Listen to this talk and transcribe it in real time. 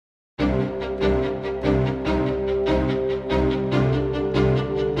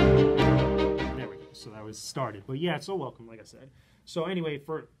started. But yeah, so welcome, like I said. So anyway,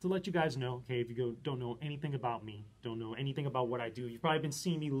 to let you guys know, okay, if you don't know anything about me, don't know anything about what I do, you've probably been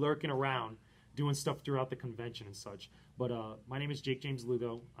seeing me lurking around doing stuff throughout the convention and such. But my name is Jakejames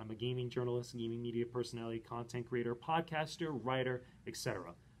Lugo. I'm a gaming journalist, gaming media personality, content creator, podcaster, writer,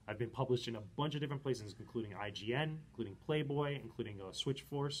 etc. I've been published in a bunch of different places, including IGN, including Playboy, including Switch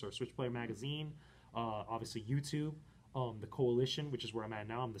Force or Switch Player Magazine, obviously YouTube, the Coalition, which is where I'm at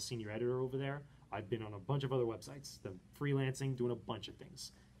now. I'm the senior editor over there. I've been on a bunch of other websites, the freelancing, doing a bunch of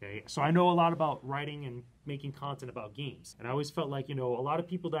things. Okay, so I know a lot about writing and making content about games. And I always felt like, a lot of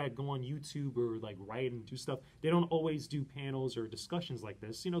people that go on YouTube or like write and do stuff, they don't always do panels or discussions like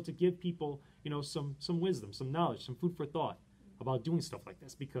this, to give people, some wisdom, some knowledge, some food for thought about doing stuff like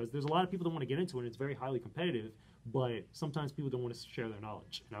this, because there's a lot of people that want to get into it and it's very highly competitive, but sometimes people don't want to share their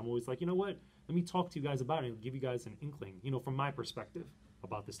knowledge. And I'm always like, you know what? Let me talk to you guys about it and give you guys an inkling, from my perspective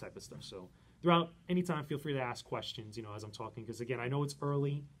about this type of stuff. So throughout any time, feel free to ask questions, as I'm talking, because again, I know it's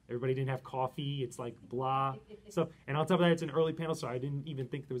early. Everybody didn't have coffee. It's like blah. So, and on top of that, it's an early panel, so I didn't even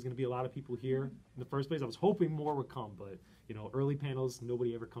think there was going to be a lot of people here in the first place. I was hoping more would come, but early panels,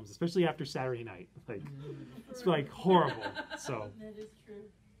 nobody ever comes, especially after Saturday night. Like, it's like horrible. So that is true.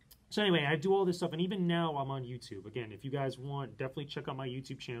 So anyway, I do all this stuff, and even now I'm on YouTube. Again, if you guys want, definitely check out my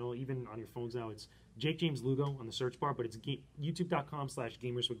YouTube channel. Even on your phones now, it's Jakejames Lugo on the search bar, but it's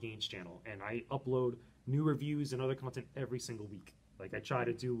youtube.com/gamerswithgains channel, and I upload new reviews and other content every single week. Like, I try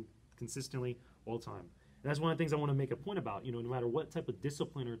to do consistently all the time. And that's one of the things I want to make a point about. No matter what type of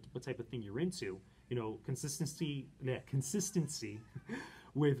discipline or what type of thing you're into, consistency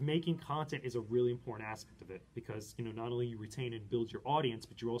with making content is a really important aspect of it, because not only you retain and build your audience,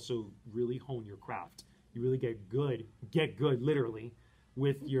 but you also really hone your craft. You really get good literally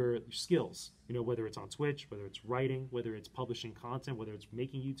with your skills, whether it's on Twitch, whether it's writing, whether it's publishing content, whether it's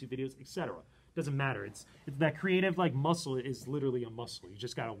making YouTube videos, etc. Doesn't matter. It's that creative muscle is literally a muscle. You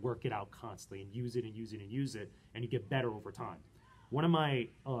just got to work it out constantly and use it and use it and use it, and you get better over time. One of my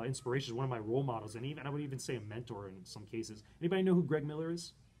inspirations, one of my role models, and even I would even say a mentor in some cases. Anybody know who Greg Miller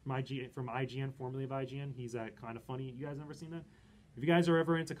is? From IGN, formerly of IGN. He's Kind of Funny. You guys ever seen that? If you guys are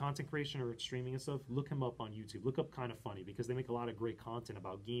ever into content creation or streaming and stuff, look him up on YouTube. Look up Kind of Funny, because they make a lot of great content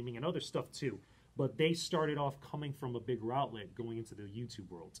about gaming and other stuff too. But they started off coming from a bigger outlet, going into the YouTube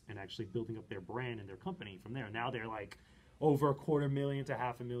world and actually building up their brand and their company from there. Now they're like over 250,000 to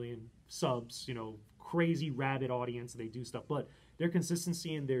 500,000 subs, crazy rabid audience. They do stuff, but their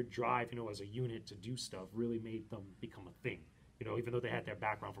consistency and their drive, as a unit to do stuff really made them become a thing, even though they had their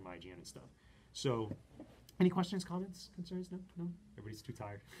background from IGN and stuff. So, any questions, comments, concerns? No? Everybody's too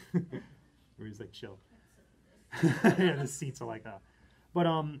tired. Everybody's like, chill. Yeah, the seats are like that. But,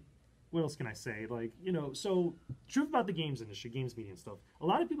 what else can I say? Like, so, truth about the games industry, games media and stuff, a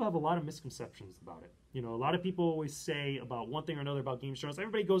lot of people have a lot of misconceptions about it. A lot of people always say about one thing or another about games journalists.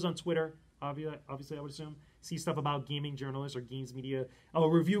 Everybody goes on Twitter, obviously, I would assume, see stuff about gaming journalists or games media. A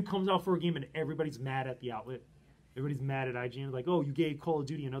review comes out for a game and everybody's mad at the outlet. Everybody's mad at IGN. Like, oh, you gave Call of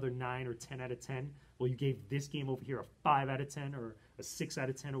Duty another 9 or 10 out of 10. Well, you gave this game over here a 5 out of 10 or a 6 out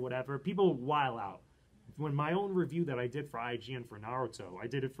of 10 or whatever. People while out. When my own review that I did for IGN for Naruto, I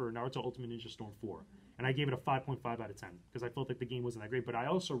did it for Naruto Ultimate Ninja Storm 4. And I gave it a 5.5 out of 10 because I felt like the game wasn't that great. But I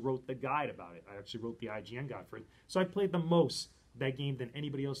also wrote the guide about it. I actually wrote the IGN guide for it. So I played the most that game than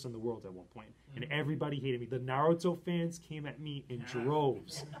anybody else in the world at one point. And everybody hated me. The Naruto fans came at me in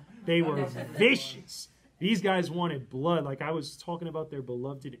droves. They were vicious. These guys wanted blood. Like, I was talking about their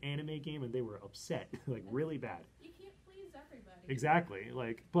beloved anime game, and they were upset. Like, really bad. You can't please everybody. Exactly.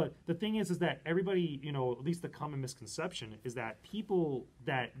 Like, but the thing is that everybody, at least the common misconception is that people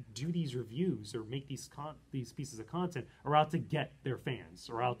that do these reviews or make these pieces of content are out to get their fans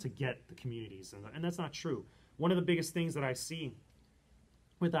or out to get the communities. And that's not true. One of the biggest things that I see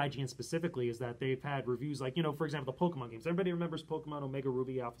with IGN specifically is that they've had reviews like, for example, the Pokemon games. Everybody remembers Pokemon Omega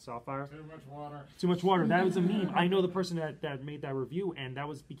Ruby, Alpha Sapphire? Too much water. Too much water. That was a meme. I know the person that made that review, and that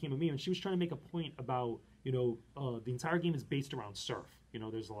became a meme. And she was trying to make a point about, the entire game is based around surf.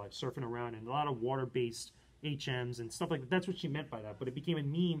 There's a lot of surfing around and a lot of water-based HMs and stuff like that. That's what she meant by that. But it became a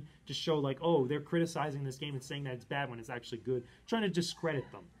meme to show like, oh, they're criticizing this game and saying that it's bad when it's actually good, trying to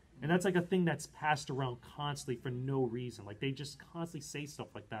discredit them. And that's like a thing that's passed around constantly for no reason. Like, they just constantly say stuff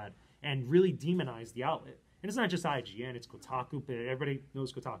like that and really demonize the outlet. And it's not just IGN, it's Kotaku. Everybody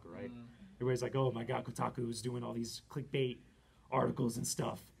knows Kotaku, right? Everybody's like, oh my god, Kotaku's doing all these clickbait articles and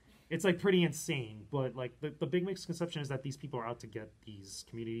stuff. It's like pretty insane. But like the big misconception is that these people are out to get these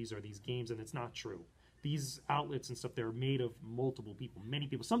communities or these games, and it's not true. These outlets and stuff, they're made of multiple people, many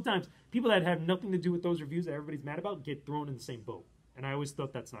people. Sometimes people that have nothing to do with those reviews that everybody's mad about get thrown in the same boat. And I always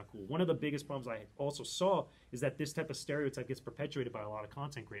thought that's not cool. One of the biggest problems I also saw is that this type of stereotype gets perpetuated by a lot of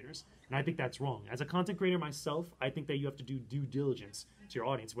content creators. And I think that's wrong. As a content creator myself, I think that you have to do due diligence to your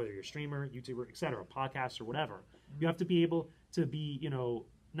audience, whether you're a streamer, YouTuber, etc., podcast or whatever. You have to be able to be, you know,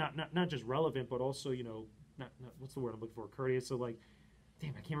 not just relevant, but also, you know, not what's the word I'm looking for? Courteous. So like,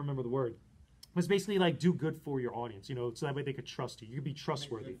 damn, I can't remember the word. It's basically like do good for your audience, you know, so that way they could trust you. You could be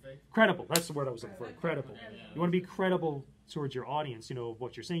trustworthy. Credible. That's the word I was looking for. Credible. You want to be credible towards your audience, you know, of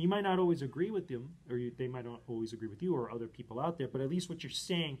what you're saying. You might not always agree with them, or they might not always agree with you or other people out there, but at least what you're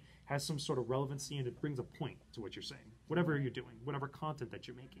saying has some sort of relevancy and it brings a point to what you're saying, whatever you're doing, whatever content that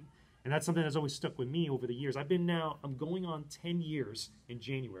you're making. And that's something that's always stuck with me over the years. I'm going on 10 years in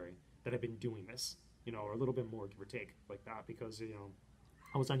January that I've been doing this, you know, or a little bit more, give or take, like that, because, you know,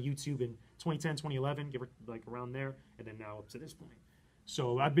 I was on YouTube in 2010, 2011, give or like around there, and then now up to this point.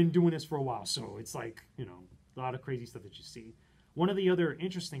 So I've been doing this for a while, so it's like, you know, a lot of crazy stuff that you see. One of the other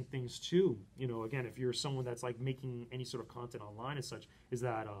interesting things too, you know, again, if you're someone that's like making any sort of content online and such, is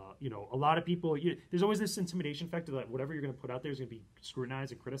that, you know, a lot of people, there's always this intimidation factor that whatever you're going to put out there is going to be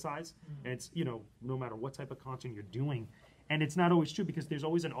scrutinized and criticized. And it's, you know, no matter what type of content you're doing. And it's not always true because there's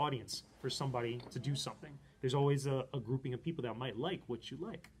always an audience for somebody to do something. There's always a grouping of people that might like what you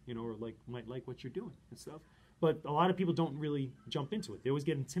like, you know, or like might like what you're doing and stuff. But a lot of people don't really jump into it. They always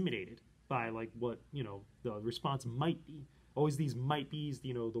get intimidated by like what, you know, the response might be. Always these might be's,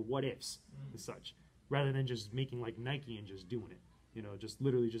 you know, the what ifs and such, rather than just making like Nike and just doing it. You know, just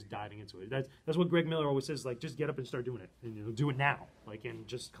literally just diving into it. That's what Greg Miller always says, like just get up and start doing it. And you know, do it now. Like, and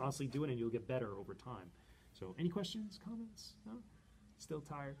just constantly do it and you'll get better over time. So any questions, comments? No? Still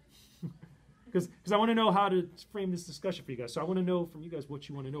tired? Because I want to know how to frame this discussion for you guys. So I want to know from you guys what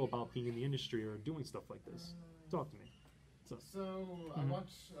you want to know about being in the industry or doing stuff like this. Talk to me. So I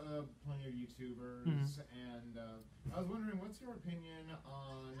watch plenty of YouTubers, and I was wondering, what's your opinion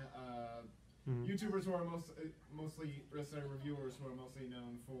on YouTubers who are mostly reviewers who are mostly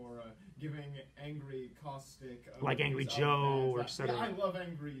known for giving angry, caustic, like Angry Joe or etc. Yeah, I love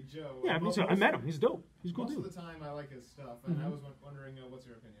Angry Joe. Yeah, me too. I met him. He's dope. He's a cool dude. dude. Most of the time, I like his stuff, and I was wondering, what's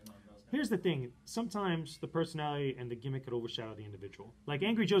your opinion on those guys? Here's the thing. Sometimes the personality and the gimmick could overshadow the individual. Like,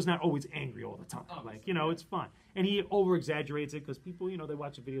 Angry Joe's not always angry all the time. Like, you know, it's fun. And he over-exaggerates it because people, you know, they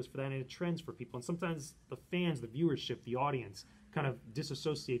watch the videos for that, and it trends for people. And sometimes the fans, the viewership, the audience kind of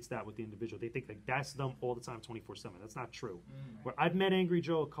disassociates that with the individual. They think like that's them all the time, 24/7. That's not true. But I've met Angry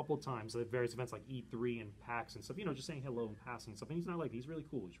Joe a couple times at various events like E3 and PAX and stuff, you know, just saying hello and passing and stuff. And he's not like, he's really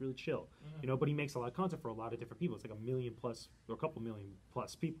cool. He's really chill, you know, but he makes a lot of content for a lot of different people. It's like 1 million plus or a couple million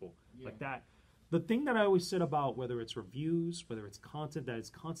plus people like that. The thing that I always said about whether it's reviews, whether it's content that is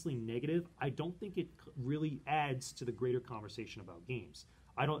constantly negative, I don't think it really adds to the greater conversation about games.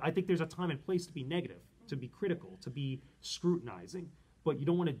 I think there's a time and place to be negative, to be critical, to be scrutinizing, but you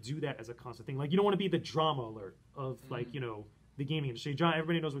don't want to do that as a constant thing. Like, you don't want to be the drama alert of like, you know, the gaming industry.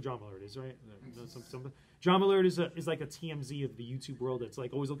 Everybody knows what drama alert is, right? Drama alert is like a TMZ of the YouTube world that's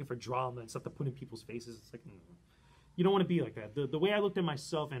like always looking for drama and stuff to put in people's faces. It's like, you don't want to be like that. The way I looked at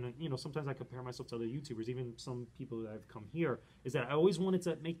myself, and you know, sometimes I compare myself to other YouTubers, even some people that have come here, is that I always wanted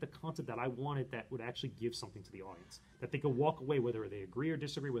to make the content that I wanted that would actually give something to the audience. That they could walk away, whether they agree or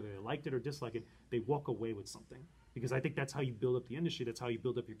disagree, whether they liked it or disliked it, they walk away with something. Because I think that's how you build up the industry, that's how you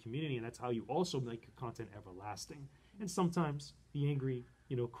build up your community, and that's how you also make your content everlasting. And sometimes the angry,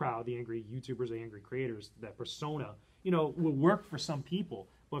 you know, crowd, the angry YouTubers, the angry creators, that persona, you know, will work for some people.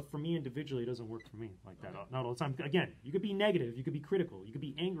 But for me individually, it doesn't work for me like that. Not all the time. Again, you could be negative, you could be critical, you could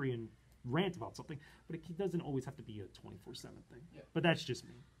be angry and rant about something, but it doesn't always have to be a 24/7 thing. Yeah. But that's just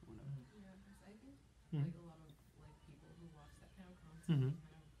me. Yeah, because I think like a lot of like people who watch that kind of content,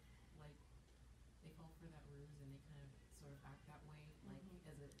 kind of like they fall for that ruse and they kind of sort of act that way, like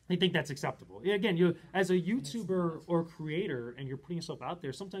as a. I think that's acceptable. Again, you as a YouTuber or creator, and you're putting yourself out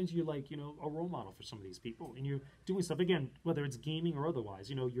there. Sometimes you're like, you know, a role model for some of these people, and you're doing stuff. Again, whether it's gaming or otherwise,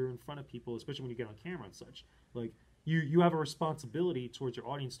 you know, you're in front of people, especially when you get on camera and such. Like you have a responsibility towards your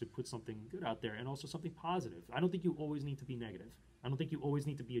audience to put something good out there, and also something positive. I don't think you always need to be negative. I don't think you always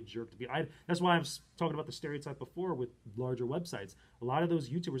need to be a jerk to be. That's why I was talking about the stereotype before with larger websites. A lot of those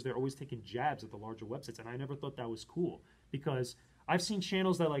YouTubers, they're always taking jabs at the larger websites, and I never thought that was cool because I've seen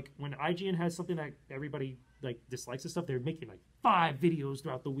channels that, like, when IGN has something that everybody like dislikes and stuff, they're making like 5 videos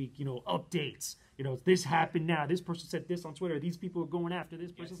throughout the week, you know, updates. You know, this happened now. This person said this on Twitter. These people are going after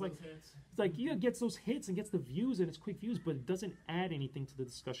this person. It's like, yeah, gets those hits and gets the views and it's quick views, but it doesn't add anything to the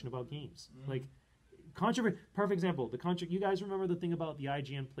discussion about games. Like, controversy. Perfect example. You guys remember the thing about the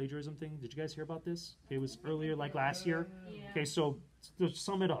IGN plagiarism thing? Did you guys hear about this? Okay, it was earlier, like last year. Yeah. Okay, so to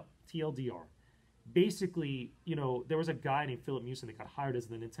sum it up, TLDR. basically, you know, there was a guy named Philip Mewson that got hired as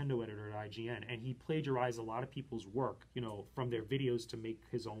the Nintendo editor at IGN, and he plagiarized a lot of people's work, you know, from their videos to make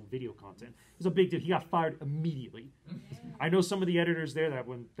his own video content. It was a big deal. He got fired immediately. I know some of the editors there that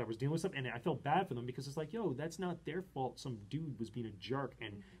was dealing with stuff, and I felt bad for them because it's like, yo, that's not their fault. Some dude was being a jerk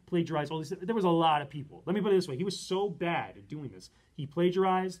and plagiarized all these. There was a lot of people. Let me put it this way: he was so bad at doing this. He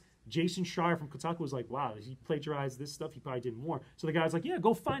plagiarized. Jason Schreier from Kotaku was like, wow, he plagiarized this stuff. He probably did more. So the guy was like, yeah,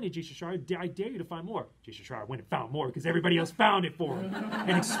 go find it, Jason Schreier. I dare you to find more. Jason Schreier went and found more because everybody else found it for him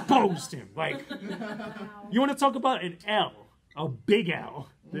and exposed him. Like, you want to talk about an L, a big L,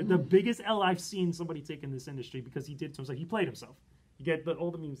 the biggest L I've seen somebody take in this industry because he did to himself. He played himself. You get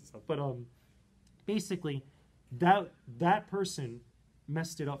all the memes and stuff. But basically, that person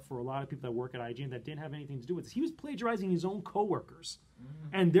messed it up for a lot of people that work at IGN that didn't have anything to do with this. He was plagiarizing his own coworkers.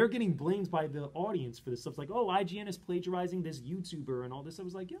 And they're getting blamed by the audience for this stuff. It's like, oh, IGN is plagiarizing this YouTuber and all this. I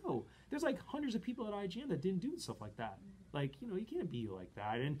was like, yo, there's like hundreds of people at IGN that didn't do stuff like that. Like, you know, you can't be like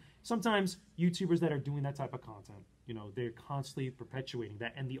that. And sometimes YouTubers that are doing that type of content, you know, they're constantly perpetuating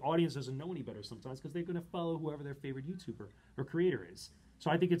that. And the audience doesn't know any better sometimes because they're going to follow whoever their favorite YouTuber or creator is.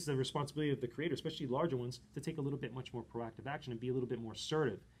 So I think it's the responsibility of the creator, especially larger ones, to take a little bit much more proactive action and be a little bit more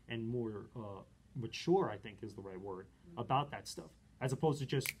assertive and more mature, I think is the right word, about that stuff. As opposed to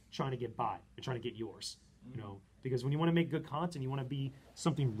just trying to get by and trying to get yours, you know, because when you want to make good content, you want to be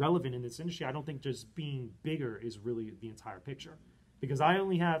something relevant in this industry. I don't think just being bigger is really the entire picture, because I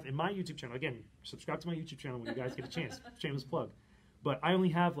only have in my YouTube channel, again, subscribe to my YouTube channel when you guys get a chance, shameless plug, but I only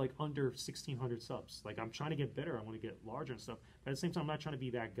have like under 1,600 subs. Like, I'm trying to get better. I want to get larger and stuff. But at the same time, I'm not trying to be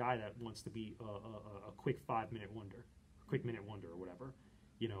that guy that wants to be a quick 5-minute wonder, a quick minute wonder or whatever.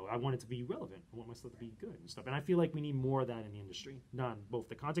 You know, I want it to be relevant. I want my stuff to be good and stuff. And I feel like we need more of that in the industry. On both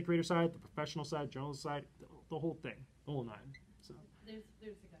the content creator side, the professional side, journalist side, the whole thing, the whole nine. So there's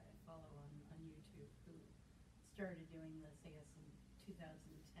a guy I follow on YouTube who started doing this, I guess, in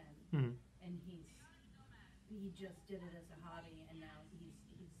 2010, and he just did it as a hobby, and now he's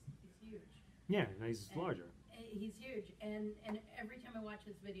huge. Yeah, he's larger. He's huge, and every time I watch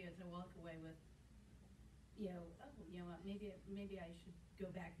his videos, I walk away with, you know, maybe I should go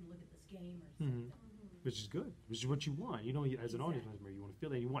back and look at this game or something. Which is good. Which is what you want. You know, as an audience member, you want to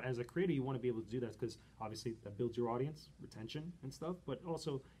feel that. You want, as a creator, you want to be able to do that because obviously that builds your audience, retention and stuff, but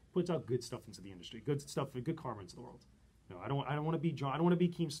also puts out good stuff into the industry, good stuff, good karma into the world. You know, I don't want to be John. I don't want to be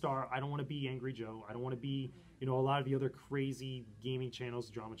Keemstar. I don't want to be Angry Joe. I don't want to be, you know, a lot of the other crazy gaming channels,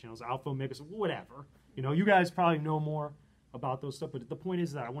 drama channels, Alpha Omega, whatever. You know, you guys probably know more about those stuff, but the point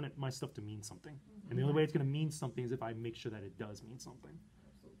is that I want my stuff to mean something. And the only way it's going to mean something is if I make sure that it does mean something.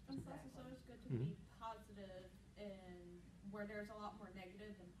 And plus, it's always good to be positive in where there's a lot more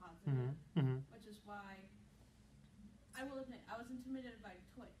negative than positive, which is why I will admit I was intimidated by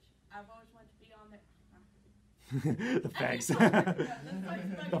Twitch. I've always wanted to be on there. The fangs.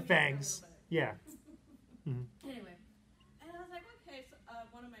 The fangs. Yeah. Anyway, and I was like, okay, so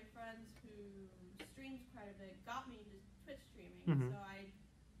one of my friends who streams quite a bit got me into Twitch streaming, so I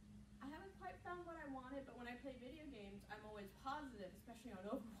haven't quite found what I wanted, but when I play video games, I'm always positive, especially on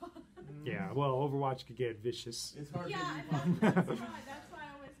Overwatch. Yeah, well, Overwatch could get vicious. It's hard to that's why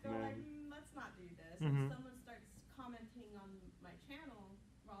I always go like, let's not do this. If someone starts commenting on my channel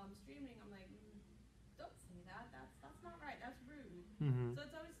while I'm streaming, I'm like, don't say that. That's not right. That's rude. So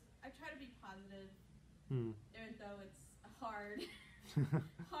it's always, I try to be positive, even though it's hard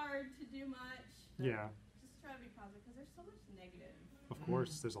to do much. Yeah. Just try to be positive because there's so much negative. Of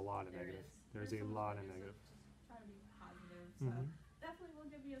course, there's a lot of negative. There's a lot of negative. Try to be positive. So definitely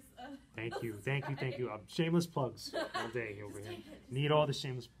we'll give you a Thank you. Shameless plugs all day over here. Need all the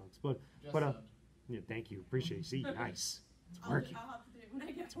shameless plugs. But yeah, thank you. Appreciate it. See, nice. It's working. I'll have to do it when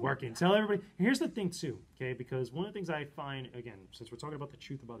I get It's working. Tell everybody. Here's the thing too, okay? Because one of the things I find, again, since we're talking about the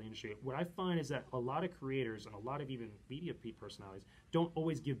truth about the industry, what I find is that a lot of creators and a lot of even media personalities don't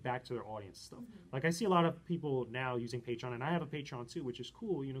always give back to their audience stuff. Like, I see a lot of people now using Patreon, and I have a Patreon too, which is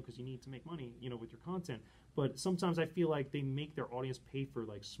cool, you know, because you need to make money, you know, with your content. But sometimes I feel like they make their audience pay for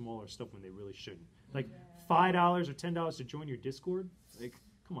like smaller stuff when they really shouldn't. Like $5 or $10 to join your Discord. Like,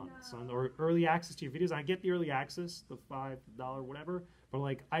 come on, son. Or early access to your videos. I get the early access, the $5 whatever. But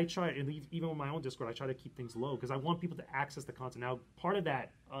like, I try, and even with my own Discord, I try to keep things low because I want people to access the content. Now, part of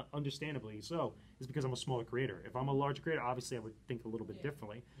that, understandably so, is because I'm a smaller creator. If I'm a larger creator, obviously I would think a little bit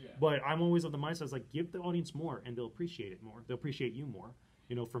differently. But I'm always of the mindset, it's like, give the audience more, and they'll appreciate it more. They'll appreciate you more.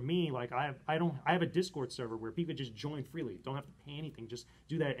 You know, for me, like I have a Discord server where people just join freely, don't have to pay anything, just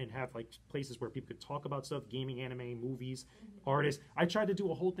do that and have like places where people could talk about stuff, gaming, anime, movies, artists. I tried to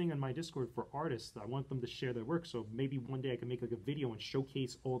do a whole thing on my Discord for artists. I want them to share their work, so maybe one day I can make like a video and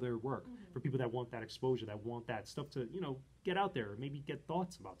showcase all their work for people that want that exposure, that want that stuff to, you know, get out there, maybe get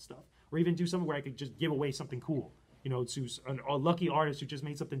thoughts about stuff, or even do something where I could just give away something cool, you know, to a lucky artist who just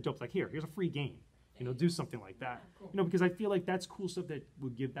made something dope. Like here's a free game. You know, do something like that. You know, because I feel like that's cool stuff that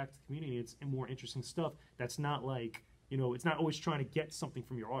would give back to the community. It's more interesting stuff that's not like, you know, it's not always trying to get something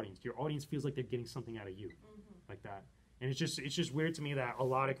from your audience. Your audience feels like they're getting something out of you, like that. And it's just weird to me that a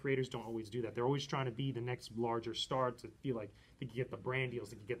lot of creators don't always do that. They're always trying to be the next larger star to feel like they can get the brand deals,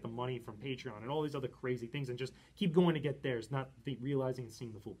 they can get the money from Patreon and all these other crazy things, and just keep going to get theirs, not realizing and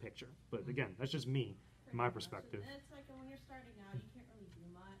seeing the full picture. But again, that's just me, my perspective. And it's like when you're starting out, you can't really do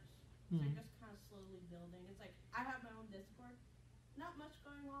much. So you're just kind of slowly building. It's like I have my own Discord. Not much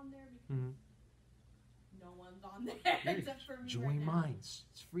going on there because no one's on there except for me. Join right Minds.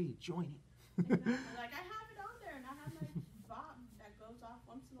 It's free. Join it. Exactly. Like I have it on there, and I have my bot that goes off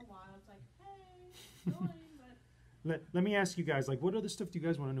once in a while. It's like, hey, join, but. Let me ask you guys, like, what other stuff do you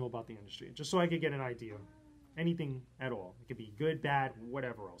guys want to know about the industry? Just so I could get an idea. Anything at all. It could be good, bad,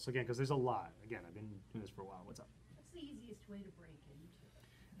 whatever else. Again, because there's a lot. Again, I've been doing this for a while. What's up? What's the easiest way to break into it?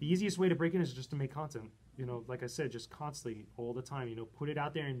 The easiest way to break in is just to make content. You know, like I said, just constantly, all the time. You know, put it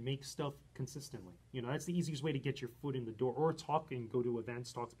out there and make stuff consistently. You know, that's the easiest way to get your foot in the door. Or talk and go to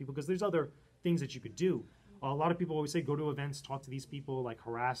events, talk to people. Because there's other things that you could do. A lot of people always say, go to events, talk to these people, like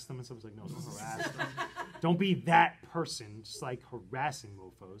harass them and stuff. It's like, no, don't harass them. Don't be that person, just like harassing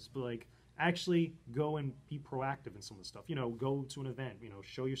mofos. But like, actually go and be proactive in some of the stuff. You know, go to an event, you know,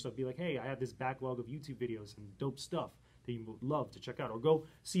 show your stuff. Be like, hey, I have this backlog of YouTube videos and dope stuff that you would love to check out. Or go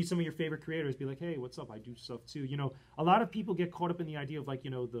see some of your favorite creators. Be like, hey, what's up? I do stuff too. You know, a lot of people get caught up in the idea of like, you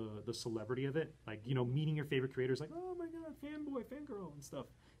know, the celebrity of it. Like, you know, meeting your favorite creators, like, oh my God, fanboy, fangirl and stuff.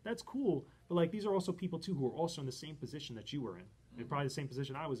 That's cool. But like, these are also people too who are also in the same position that you were in. And probably the same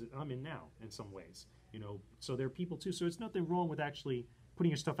position I'm in now in some ways. You know, so they're people too. So it's nothing wrong with actually putting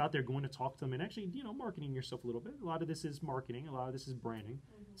your stuff out there, going to talk to them, and actually, you know, marketing yourself a little bit. A lot of this is marketing, a lot of this is branding,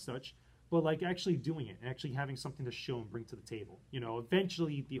 such. But like actually doing it, and actually having something to show and bring to the table. You know,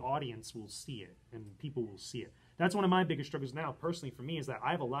 eventually the audience will see it, and people will see it. That's one of my biggest struggles now, personally, for me, is that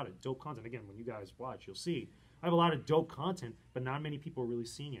I have a lot of dope content. Again, when you guys watch, you'll see I have a lot of dope content, but not many people are really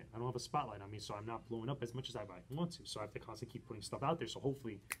seeing it. I don't have a spotlight on me, so I'm not blowing up as much as I might want to. So I have to constantly keep putting stuff out there, so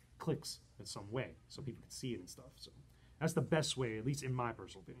hopefully it clicks in some way, so people can see it and stuff. So that's the best way, at least in my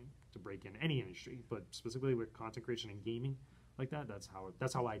personal opinion, to break in any industry, but specifically with content creation and gaming like that. That's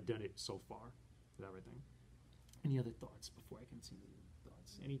how I've done it so far with everything. Any other thoughts before I continue?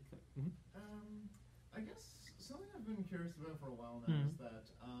 Thoughts? Anything? I guess something I've been curious about for a while now is that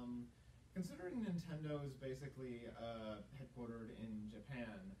considering Nintendo is basically headquartered in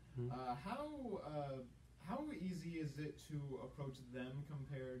Japan, how easy is it to approach them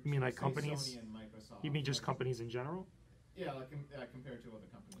compared You mean to like say, companies? Sony and Microsoft? You mean just companies in general? Yeah, like compared to other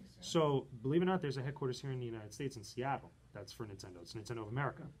companies. Yeah. So, believe it or not, there's a headquarters here in the United States in Seattle. That's for Nintendo. It's Nintendo of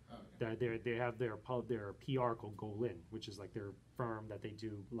America. Oh, okay. They have their PR called Golin, which is like their firm that they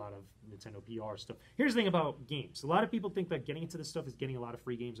do a lot of Nintendo PR stuff. Here's the thing about games. A lot of people think that getting into this stuff is getting a lot of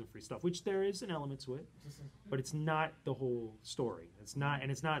free games and free stuff, which there is an element to it, but it's not the whole story. It's not, and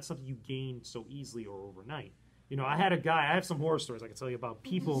it's not something you gain so easily or overnight. You know, I have some horror stories I can tell you about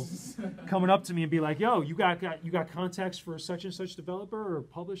people coming up to me and be like, yo, you got contacts for such and such developer or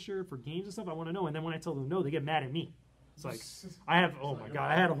publisher for games and stuff? I want to know. And then when I tell them no, they get mad at me. It's like, oh my God,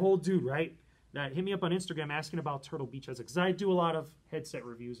 I had a whole dude, right, that hit me up on Instagram asking about Turtle Beach headsets. Because I do a lot of headset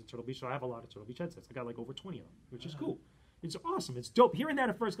reviews at Turtle Beach, so I have a lot of Turtle Beach headsets. I got like over 20 of them, which is cool. It's awesome. It's dope. Hearing that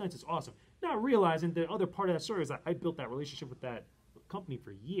at first glance, it's awesome. Not realizing the other part of that story is that I built that relationship with that company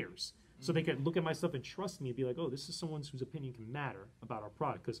for years. So they could look at my stuff and trust me and be like, oh, this is someone whose opinion can matter about our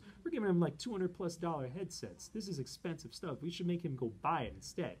product. Because we're giving him like $200+ headsets. This is expensive stuff. We should make him go buy it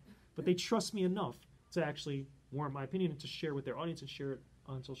instead. But they trust me enough to actually warrant my opinion and to share with their audience and share it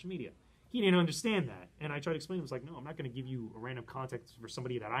on social media. He didn't understand that. And I tried to explain to him, I was like, no, I'm not going to give you a random contact for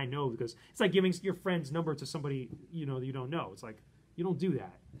somebody that I know, because it's like giving your friend's number to somebody you know that you don't know. It's like, you don't do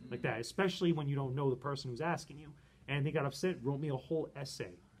that like that, especially when you don't know the person who's asking you. And they got upset, wrote me a whole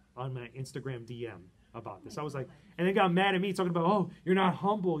essay on my Instagram DM about this. I was like, and they got mad at me talking about, oh, you're not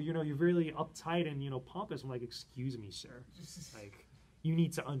humble, you know, you're really uptight and, you know, pompous. I'm like, excuse me, sir. Like, you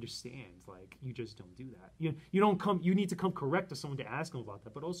need to understand, like, you just don't do that. You need to come correct to someone to ask them about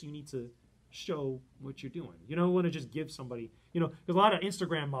that, but also you need to show what you're doing. You don't want to just give somebody, because a lot of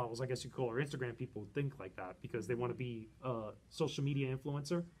Instagram models, I guess you call, or Instagram people think like that because they want to be a social media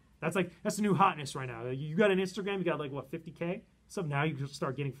influencer. That's the new hotness right now. You got an Instagram, you got like what, 50K? So now you just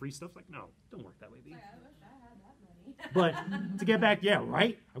start getting free stuff. Like, no, don't work that way, baby. I wish I had that money. But to get back, yeah,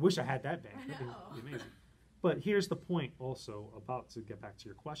 right? I wish I had that bank. I That'd know. be amazing. But here's the point also to get back to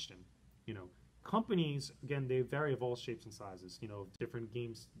your question. Companies, again, they vary of all shapes and sizes. Different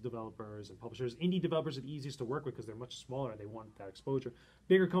games developers and publishers. Indie developers are the easiest to work with because they're much smaller and they want that exposure.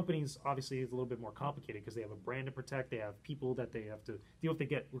 Bigger companies, obviously, is a little bit more complicated because they have a brand to protect. They have people that they have to deal with. They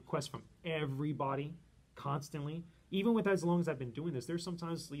get requests from everybody constantly. Even with as long as I've been doing this, there's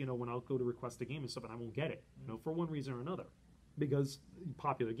sometimes, when I'll go to request a game and stuff and I won't get it, for one reason or another. Because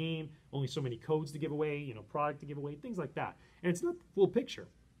popular game, only so many codes to give away, product to give away, things like that. And it's not the full picture.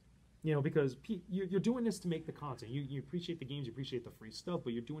 Because you're doing this to make the content. You appreciate the games, you appreciate the free stuff,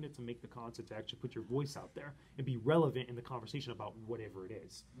 but you're doing it to make the content, to actually put your voice out there and be relevant in the conversation about whatever it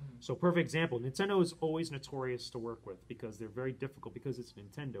is. So perfect example, Nintendo is always notorious to work with because they're very difficult because it's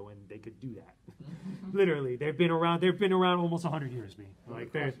Nintendo and they could do that. Literally, they've been around almost 100 years, me.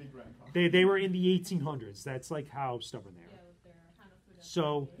 Like they were in the 1800s. That's like how stubborn they are.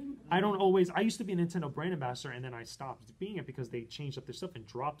 So I used to be a Nintendo brand ambassador and then I stopped being it because they changed up their stuff and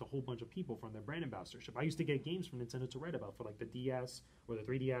dropped a whole bunch of people from their brand ambassadorship. I used to get games from Nintendo to write about for like the DS or the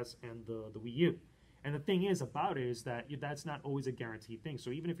 3DS and the Wii U. And the thing is about it is that that's not always a guaranteed thing. So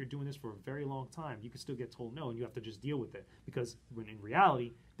even if you're doing this for a very long time, you can still get told no and you have to just deal with it. Because when in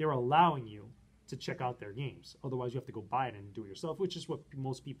reality, they're allowing you to check out their games. Otherwise, you have to go buy it and do it yourself, which is what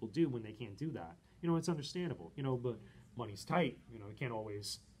most people do when they can't do that. It's understandable, but money's tight. You can't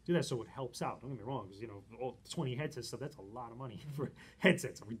always do that, so it helps out. Don't get me wrong, because all 20 headsets stuff, that's a lot of money for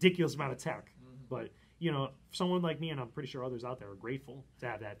headsets, a ridiculous amount of tech. But someone like me, and I'm pretty sure others out there are grateful to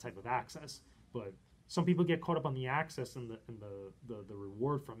have that type of access. But some people get caught up on the access and the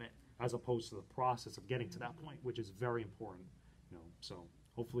reward from it, as opposed to the process of getting to that point, which is very important. So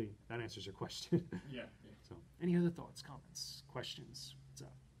hopefully that answers your question. Yeah. So any other thoughts, comments, questions? What's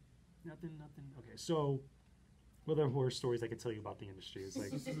up? Nothing. Okay, so. Well, there are horror stories I could tell you about the industry. It's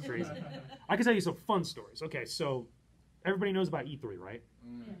like crazy. I can tell you some fun stories. Okay, so everybody knows about E3, right?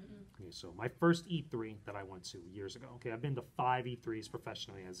 Okay, so my first E3 that I went to years ago. Okay, I've been to 5 E3s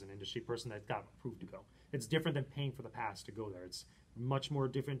professionally as an industry person that got approved to go. It's different than paying for the pass to go there. It's much more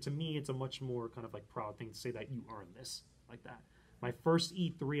different. To me, it's a much more kind of like proud thing to say that you earned this, like that. My first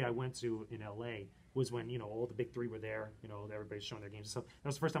E3 I went to in LA was when, all the big three were there, everybody's showing their games and stuff. That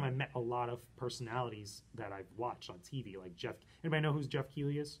was the first time I met a lot of personalities that I've watched on TV, like Jeff. Anybody know who Jeff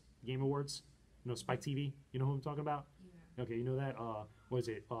Keighley is? Game Awards? Spike TV? You know who I'm talking about? Yeah. Okay, you know that? What is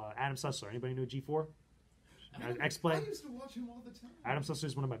it? Adam Sussler. Anybody know G4? X-Play? I used to watch him all the time. Adam Sussler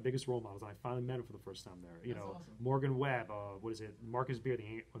is one of my biggest role models, and I finally met him for the first time there. That's awesome. Morgan Webb, what is it? Marcus Beer,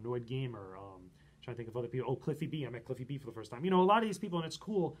 the Annoyed Gamer, trying to think of other people. Oh, Cliffy B. I met Cliffy B for the first time. A lot of these people, and it's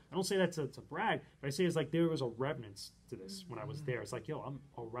cool. I don't say that to brag, but I say it's like there was a reverence to this when I was there. It's like, I'm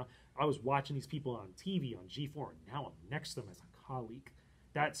around. I was watching these people on TV, on G4, and now I'm next to them as a colleague.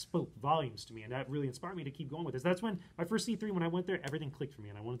 That spoke volumes to me, and that really inspired me to keep going with this. That's when my first E3, when I went there, everything clicked for me,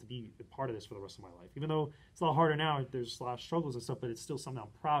 and I wanted to be a part of this for the rest of my life. Even though it's a lot harder now, there's a lot of struggles and stuff, but it's still something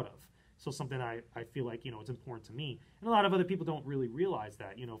I'm proud of. Still something I feel like, it's important to me. And a lot of other people don't really realize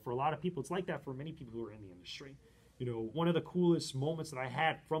that. For a lot of people, it's like that for many people who are in the industry. One of the coolest moments that I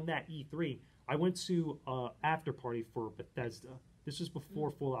had from that E3, I went to an after party for Bethesda. This was before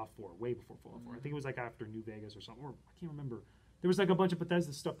Fallout 4, way before Fallout 4. I think it was like after New Vegas or something, or I can't remember. There was like a bunch of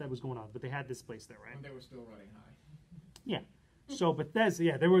Bethesda stuff that was going on, but they had this place there, right? And they were still running high. Yeah. So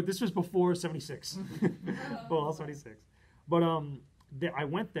Bethesda, this was before 76. Fallout 76. But I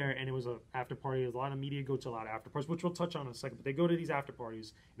went there, and it was an after party. A lot of media go to a lot of after parties, which we'll touch on in a second. But they go to these after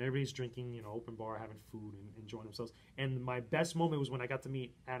parties, and everybody's drinking, open bar, having food, and enjoying themselves. And my best moment was when I got to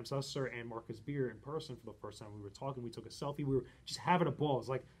meet Adam Sussler and Marcus Beer in person for the first time. We were talking. We took a selfie. We were just having a ball. It's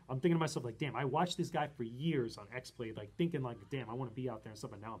like, I'm thinking to myself, like, damn, I watched this guy for years on X-Play, like, thinking, like, damn, I want to be out there and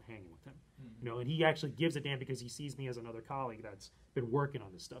stuff, and now I'm hanging with him. And he actually gives a damn because he sees me as another colleague that's been working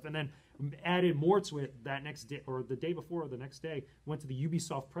on this stuff. And then added more to it that next day, or the day before, or the next day, went to the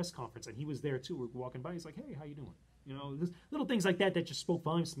Ubisoft press conference, and he was there too. We were walking by. He's like, hey, how you doing? Little things like that just spoke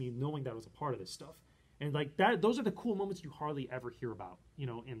volumes to me, knowing that I was a part of this stuff. And like that, those are the cool moments you hardly ever hear about,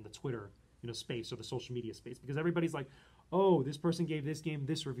 in the Twitter, space or the social media space, because everybody's like, oh, this person gave this game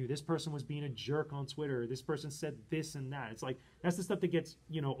this review. This person was being a jerk on Twitter. This person said this and that. It's like, that's the stuff that gets,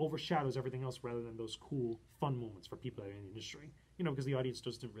 overshadows everything else rather than those cool, fun moments for people that are in the industry, because the audience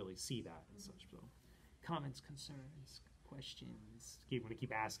doesn't really see that and such. So, comments, concerns, questions? I'm going to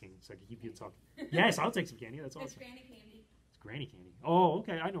keep asking so I can keep you talking. Yes, I'll take some candy. That's awesome. It's granny candy. It's granny candy. Oh,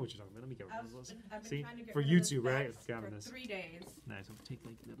 okay. I know what you're talking about. Let me get one of those. I've been See? trying to get For rid of YouTube, those right? bags Grabbing for this. 3 days. Nice. I'll take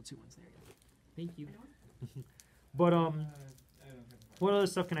like the little 2 ones. There you go. Thank you. I But, don't have what other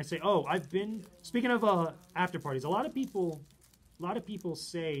stuff can I say? Oh, I've been, speaking of after parties, a lot of people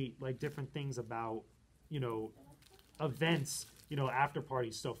say like different things about, you know, events, you know, after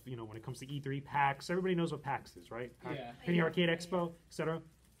party stuff, you know, when it comes to E3, PAX. Everybody knows what PAX is, right? Yeah. Penny Arcade Expo, etc.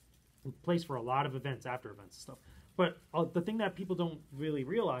 Place for a lot of events, after events and stuff. But the thing that people don't really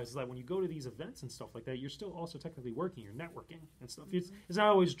realize is that when you go to these events and stuff like that, you're still also technically working. You're networking and stuff. It's not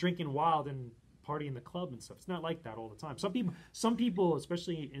always drinking wild and party in the club and stuff. It's not like that all the time. Some people,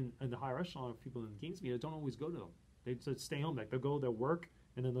 especially in the higher echelon of people in the games media, don't always go to them. They just stay home. Like they'll go, they'll work,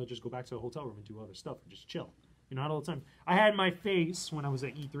 and then they'll just go back to the hotel room and do other stuff and just chill. You know, not all the time. I had my face when I was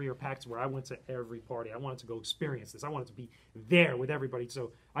at E3 or PAX where I went to every party. I wanted to go experience this. I wanted to be there with everybody.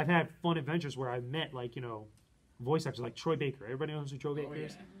 So I've had fun adventures where I met, like, you know, voice actors like Troy Baker. Everybody knows who Troy Baker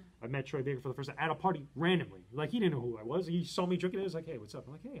is? I met Troy Baker for the first time at a party randomly. Like, he didn't know who I was. He saw me drinking. He was like, hey, what's up?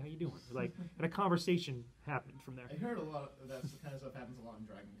 I'm like, hey, how you doing? Like, and a conversation happened from there. I heard a lot of that kind of stuff happens a lot in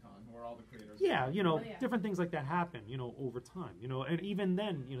Dragon Con, where all the creators. Yeah, you know, Oh, yeah. different things like that happen, you know, over time. You know, and even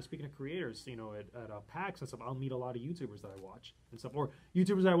then, you know, speaking of creators, you know, at PAX and stuff, I'll meet a lot of YouTubers that I watch and stuff. Or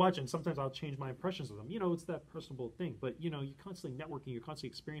YouTubers that I watch, and sometimes I'll change my impressions of them. You know, it's that personable thing. But, you know, you're constantly networking, you're constantly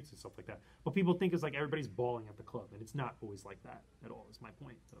experiencing stuff like that. But people think it's like everybody's balling at the club, and it's not always like that at all, is my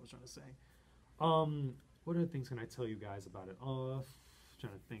point that I was trying to say. What other things can I tell you guys about it?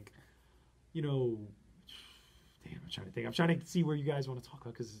 Trying to think. You know, damn, I'm trying to think. I'm trying to see where you guys want to talk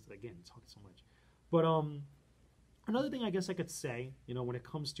about because, again, talking so much. But another thing I guess I could say, you know, when it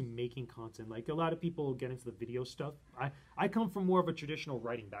comes to making content, like a lot of people get into the video stuff. I come from more of a traditional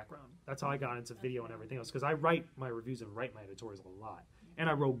writing background. That's how I got into video and everything else because I write my reviews and write my editorials a lot. And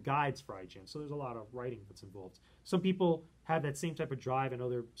I wrote guides for IGN, so there's a lot of writing that's involved. Some people have that same type of drive and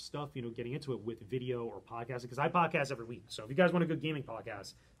other stuff, you know, getting into it with video or podcasting, because I podcast every week. So if you guys want a good gaming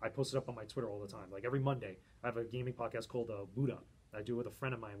podcast, I post it up on my Twitter all the time. Like every Monday, I have a gaming podcast called Buddha. I do it with a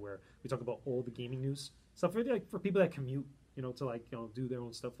friend of mine where we talk about all the gaming news stuff for people that commute, you know, to like, you know, do their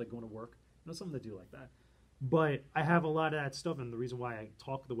own stuff, like going to work, you know, something to do like that. But I have a lot of that stuff, and the reason why I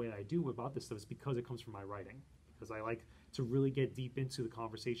talk the way I do about this stuff is because it comes from my writing. Because I like to really get deep into the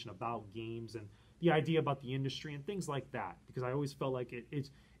conversation about games and the idea about the industry and things like that. Because I always felt like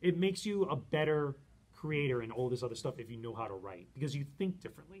it makes you a better creator and all this other stuff if you know how to write. Because you think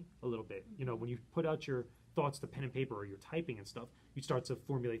differently a little bit. You know, when you put out your thoughts to pen and paper or you're typing and stuff, you start to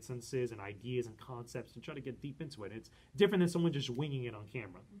formulate sentences and ideas and concepts and try to get deep into it. It's different than someone just winging it on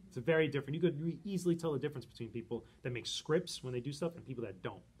camera. It's a very different. You could easily tell the difference between people that make scripts when they do stuff and people that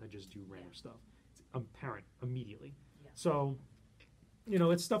don't, that just do random stuff. It's apparent immediately. So, you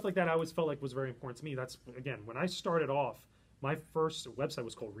know, it's stuff like that I always felt like was very important to me. That's, again, when I started off, my first website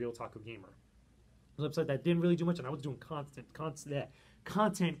was called Real Taco Gamer. It was a website that didn't really do much, and I was doing content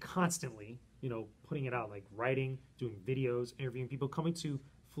constantly, you know, putting it out, like writing, doing videos, interviewing people, coming to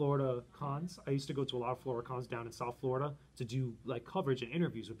Florida cons. I used to go to a lot of Florida cons down in South Florida to do like coverage and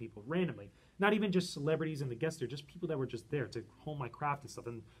interviews with people randomly. Not even just celebrities and the guests there, just people that were just there to hone my craft and stuff.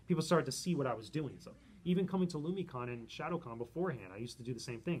 And people started to see what I was doing. So even coming to Lumicon and ShadowCon beforehand, I used to do the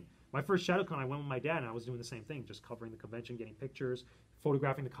same thing. My first ShadowCon, I went with my dad, and I was doing the same thing, just covering the convention, getting pictures,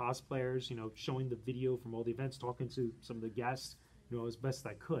 photographing the cosplayers, you know, showing the video from all the events, talking to some of the guests, you know, as best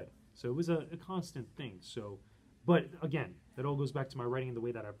I could. So it was a constant thing. So, but again, that all goes back to my writing and the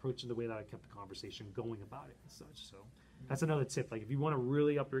way that I approached and the way that I kept the conversation going about it and such. So that's another tip. Like if you want to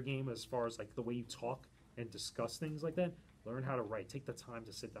really up your game as far as like the way you talk and discuss things like that, learn how to write. Take the time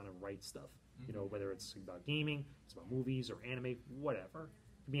to sit down and write stuff. You know, whether it's about gaming, it's about movies or anime, whatever.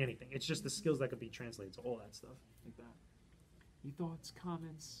 It could be anything. It's just the skills that could be translated to all that stuff like that. Any thoughts,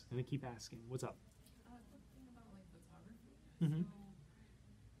 comments? And then keep asking. What's up? Quick thing about like photography. Mm-hmm. So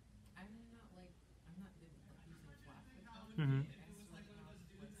I'm not good at like using flash photography. Mm-hmm. I still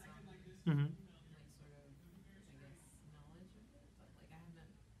have like some Mm-hmm. like sort of I guess knowledge of it, but like I haven't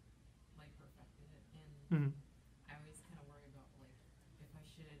like perfected it, and Mm-hmm. I always kind of worry about like if I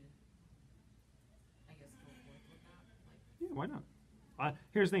should I guess go forth with that. Like Yeah, why not?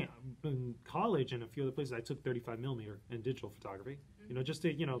 Here's the thing. In college and a few other places, I took 35 millimeter in digital photography. You know, just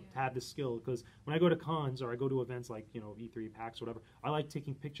to, you know, have the skill. Because when I go to cons or I go to events like, you know, E3, PAX, whatever, I like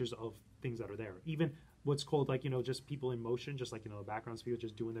taking pictures of things that are there. Even what's called, like, you know, just people in motion, just like, you know, the backgrounds people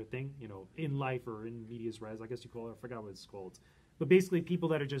just doing their thing, you know, in life or in medias res, I guess you call it. I forgot what it's called. But basically people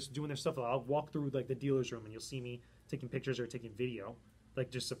that are just doing their stuff. I'll walk through, like, the dealer's room and you'll see me taking pictures or taking video like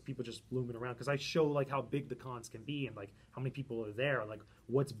just of people just blooming around, because I show like how big the cons can be and like how many people are there, like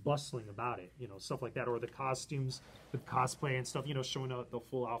what's bustling about it, you know, stuff like that, or the costumes, the cosplay and stuff, you know, showing the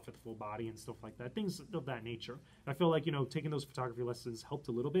full outfit, the full body and stuff like that, things of that nature. I feel like, you know, taking those photography lessons helped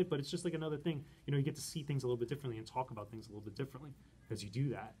a little bit, but it's just like another thing, you know, you get to see things a little bit differently and talk about things a little bit differently as you do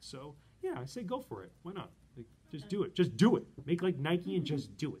that. So yeah, I say go for it. Why not? Like, just do it. Just do it. Make like Nike and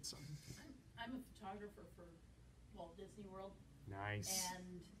just do it, son. I'm a photographer for Walt Disney World. Nice.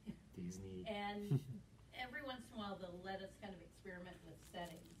 And Disney. And every once in a while they'll let us kind of experiment with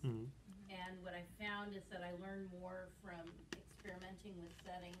settings. Mm-hmm. And what I found is that I learn more from experimenting with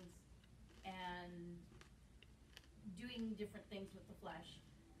settings and doing different things with the flash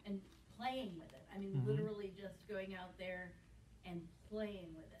and playing with it. I mean, literally just going out there and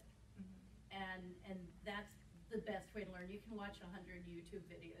playing with it. And that's the best way to learn. You can watch 100 YouTube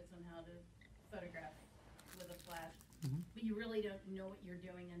videos on how to photograph with a flash, but you really don't know what you're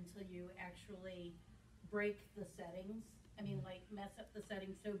doing until you actually break the settings. I mean, like mess up the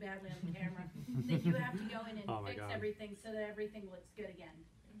settings so badly on the camera that you have to go in and fix everything so that everything looks good again.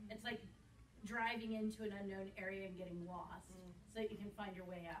 It's like driving into an unknown area and getting lost so that you can find your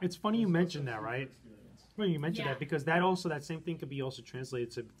way out. It's funny you mentioned that, right? Well, you mentioned that because that same thing could be also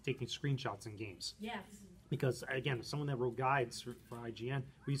translated to taking screenshots in games. Yes. Because again, someone that wrote guides for IGN,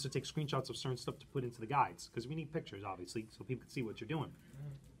 we used to take screenshots of certain stuff to put into the guides because we need pictures, obviously, so people can see what you're doing.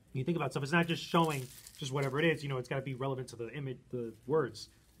 When you think about stuff, it's not just showing just whatever it is. You know, it's got to be relevant to the image, the words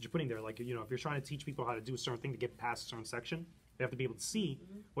that you're putting there. Like, you know, if you're trying to teach people how to do a certain thing to get past a certain section, they have to be able to see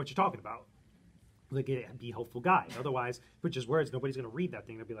what you're talking about. Like, it'd be a helpful guide. Otherwise, put just words, nobody's going to read that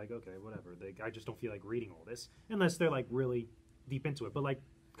thing. They'll be like, okay, whatever. I just don't feel like reading all this unless they're like really deep into it. But like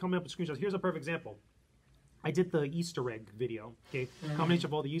coming up with screenshots, here's a perfect example. I did the Easter egg video, okay, combination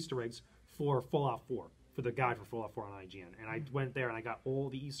of all the Easter eggs for Fallout 4, for the guide for Fallout 4 on IGN. And I went there and I got all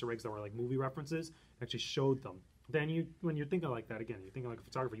the Easter eggs that were like movie references, and actually showed them. Then when you're thinking like that, again, you're thinking like a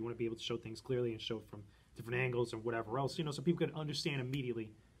photographer, you want to be able to show things clearly and show it from different angles and whatever else, you know, so people can understand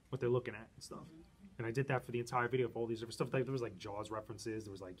immediately what they're looking at and stuff. And I did that for the entire video of all these different stuff. Like, there was like Jaws references,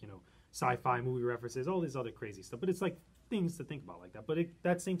 there was like, you know, sci-fi movie references, all these other crazy stuff. But it's like things to think about like that. But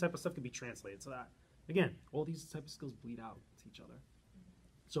that same type of stuff can be translated to that. Again, all these type of skills bleed out to each other.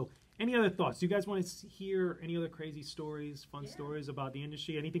 So, any other thoughts? Do you guys want to hear any other crazy stories, fun stories about the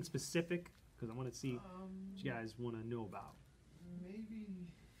industry? Anything specific? Because I want to see what you guys want to know about. Maybe.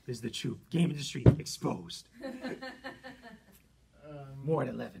 This is the truth. Game industry exposed. More at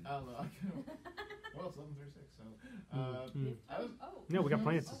 11. I don't know. Well, it's 11:36, so. I was, No, we got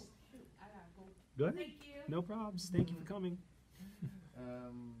plans. Oh, shoot, I gotta go. Go ahead. Thank you. No problems. Thank you for coming.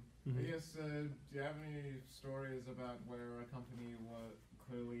 I guess, do you have any stories about where a company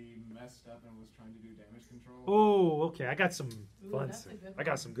clearly messed up and was trying to do damage control? Oh, okay. I got some fun. that's a good I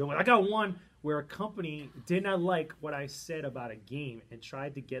got some good ones. I got one where a company did not like what I said about a game and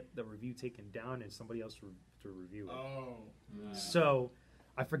tried to get the review taken down and somebody else to review it. Oh. So,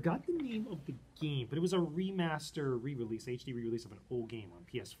 I forgot the name of the game, but it was a remaster re-release, HD re-release of an old game on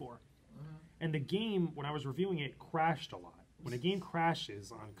PS4. And the game, when I was reviewing it, crashed a lot. When a game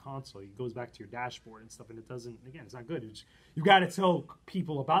crashes on console, it goes back to your dashboard and stuff, and it doesn't, again, it's not good. You got to tell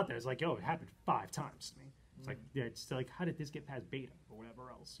people about that. It's like, yo, it happened 5 times to me. It's like, yeah, it's like, how did this get past beta or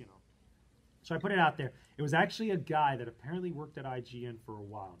whatever else, you know? So I put it out there. It was actually a guy that apparently worked at IGN for a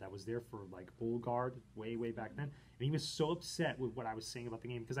while, that was there for like Old Guard way, way back then. And he was so upset with what I was saying about the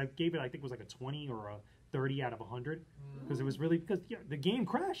game because I gave it, I think it was like a 20 or a 30 out of 100 because it was really, because yeah, the game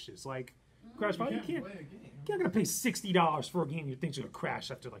crashes. Like, crash file, you can't play a game. You're not gonna pay $60 for a game you think's gonna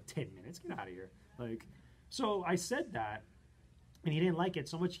crash after like 10 minutes. Get out of here. Like, so I said that, and he didn't like it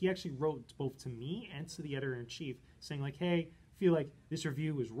so much. He actually wrote both to me and to the editor-in-chief saying like, "Hey, I feel like this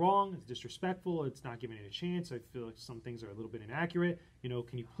review is wrong. It's disrespectful. It's not giving it a chance. I feel like some things are a little bit inaccurate. You know,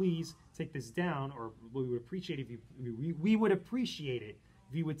 can you please take this down? Or we would appreciate if we would appreciate it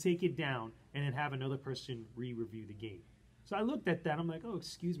if you would take it down and then have another person re-review the game." So I looked at that. I'm like, oh,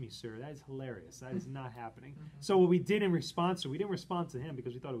 excuse me, sir. That is hilarious. That is not happening. So what we did in response to, we didn't respond to him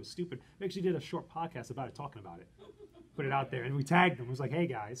because we thought it was stupid. We actually did a short podcast about it, talking about it. Put it out there. And we tagged them. It was like, hey,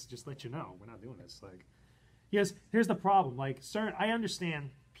 guys, just let you know. We're not doing this. Like, yes, here's the problem. Like, sir, I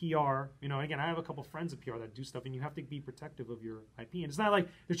understand PR. You know, again, I have a couple friends at PR that do stuff, and you have to be protective of your IP. And it's not like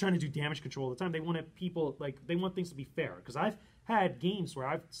they're trying to do damage control all the time. They want people, like, they want things to be fair. Because I've had games where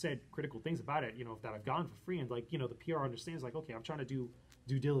I've said critical things about it, you know, that I've gotten for free, and like, you know, the PR understands like, okay, I'm trying to do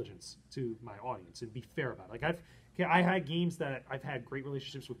due diligence to my audience and be fair about it. Like I had games that I've had great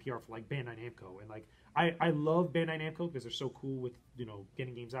relationships with PR for, like Bandai Namco, and like I love Bandai Namco because they're so cool with, you know,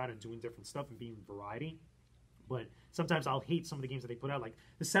 getting games out and doing different stuff and being variety. But sometimes I'll hate some of the games that they put out, like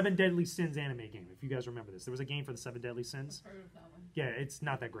the 7 Deadly Sins anime game. If you guys remember this, there was a game for the 7 Deadly Sins. I've heard of that one. Yeah, it's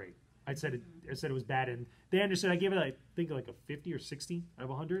not that great. I said it was bad, and they understood. I gave it, I think, like a 50 or 60 out of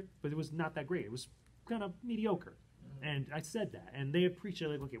 100, but it was not that great. It was kind of mediocre. And I said that, and they appreciate,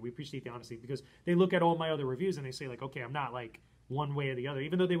 like, okay, we appreciate the honesty, because they look at all my other reviews and they say, like, okay, I'm not like one way or the other,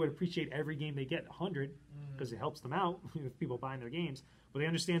 even though they would appreciate every game they get 100 because it helps them out with people buying their games. But they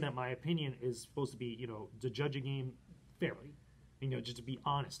understand that my opinion is supposed to be, you know, to judge a game fairly, you know, just to be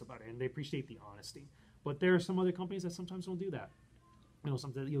honest about it, and they appreciate the honesty. But there are some other companies that sometimes don't do that. You know,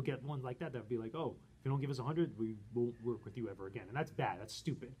 sometimes you'll get one like that that'll be like, oh, if you don't give us 100, we won't work with you ever again, and that's bad. That's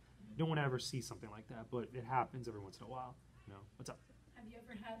stupid. You don't want to ever see something like that, but it happens every once in a while. You know, what's up? Have you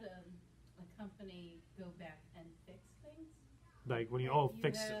ever had a company go back and fix things? Like when you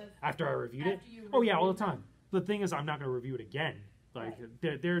fix it have- after I reviewed it? after you Oh yeah, reviewed all the it. time. The thing is, I'm not going to review it again. Like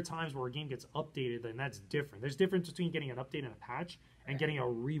Right. there are times where a game gets updated, and that's different. There's difference between getting an update and a patch and getting a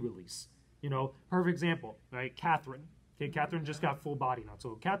re-release. You know, perfect example, right? Catherine. Okay, Catherine just got full body now.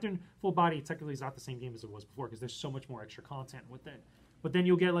 So Catherine full body technically is not the same game as it was before, because there's so much more extra content with it. But then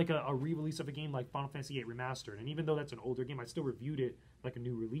you'll get like a re-release of a game like Final Fantasy VIII Remastered, and even though that's an older game, I still reviewed it like a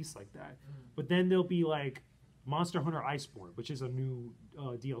new release like that. But then there'll be like Monster Hunter Iceborne, which is a new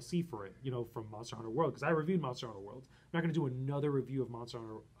DLC for it, you know, from Monster Hunter World, because I reviewed Monster Hunter World. I'm not going to do another review of Monster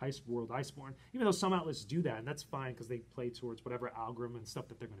Hunter World Iceborne, even though some outlets do that, and that's fine because they play towards whatever algorithm and stuff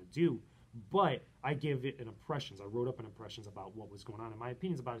that they're going to do. But I give it an impressions. I wrote up an impressions about what was going on and my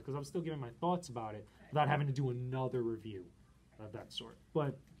opinions about it, because I was still giving my thoughts about it without having to do another review of that sort.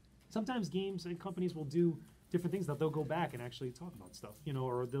 But sometimes games and companies will do different things that they'll go back and actually talk about stuff, you know,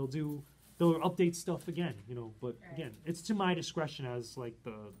 or they'll update stuff again, you know. But again, it's to my discretion as like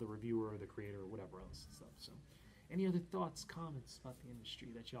the reviewer or the creator or whatever else and stuff. So, any other thoughts, comments about the industry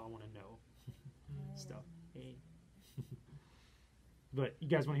that y'all want to know? Stuff. Hey. But you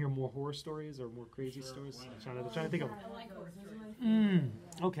guys want to hear more horror stories or more crazy stories? I'm trying to think of. I like horror stories.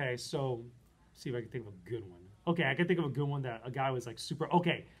 Okay, so see if I can think of a good one. Okay, I can think of a good one that a guy was like super.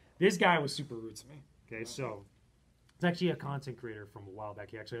 Okay, this guy was super rude to me. Okay, so it's actually a content creator from a while back.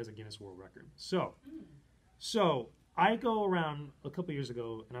 He actually has a Guinness World Record. So I go around a couple years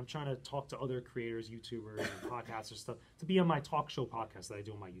ago, and I'm trying to talk to other creators, YouTubers, and podcasters stuff to be on my talk show podcast that I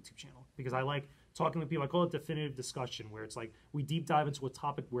do on my YouTube channel, because I like talking with people. I call it definitive discussion, where it's like we deep dive into a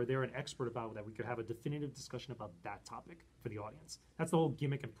topic where they're an expert about, that we could have a definitive discussion about that topic for the audience. That's the whole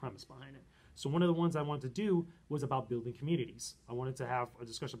gimmick and premise behind it. So one of the ones I wanted to do was about building communities. I wanted to have a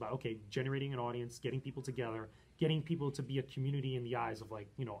discussion about, okay, generating an audience, getting people together, getting people to be a community in the eyes of, like,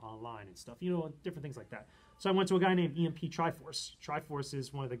 you know, online and stuff, you know, different things like that. So I went to a guy named EMP Triforce. Triforce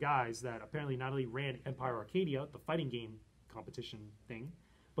is one of the guys that apparently not only ran Empire Arcadia, the fighting game competition thing,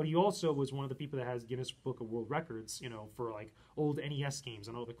 but he also was one of the people that has Guinness Book of World Records, you know, for like old NES games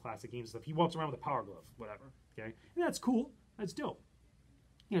and all the classic games and stuff. He walks around with a power glove, whatever, okay? And that's cool. That's dope.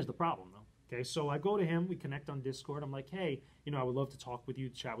 Here's the problem, though. Okay, so I go to him, we connect on Discord. I'm like, hey, you know, I would love to talk with you,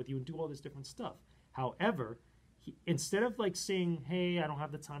 chat with you, and do all this different stuff. However, instead of like saying, hey, I don't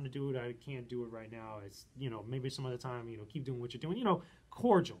have the time to do it, I can't do it right now, it's, you know, maybe some other time, you know, keep doing what you're doing, you know,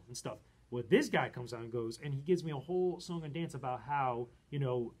 cordial and stuff. Well, this guy comes out and goes, and he gives me a whole song and dance about how, you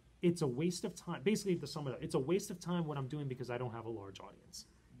know, it's a waste of time. Basically, to sum it up, it's a waste of time what I'm doing because I don't have a large audience.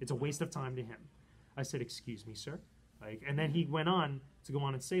 It's a waste of time to him. I said, excuse me, sir. Like, and then he went on to go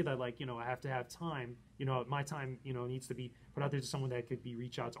on and say that, like, you know, I have to have time, you know, my time, you know, needs to be put out there to someone that could be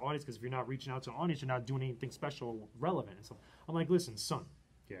reach out to audience, because if you're not reaching out to an audience, you're not doing anything special or relevant and stuff. I'm like, listen, son,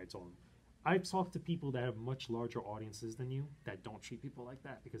 okay, I told him, I've talked to people that have much larger audiences than you that don't treat people like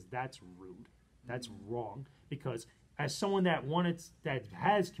that, because that's rude. That's wrong. Because as someone that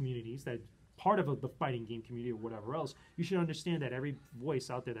has communities, that part of the fighting game community or whatever else, you should understand that every voice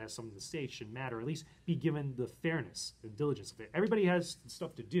out there that has something to say should matter, or at least be given the fairness and diligence of it. Everybody has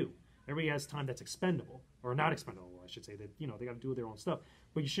stuff to do. Everybody has time that's expendable, or not expendable, I should say. That, you know, they got to do their own stuff.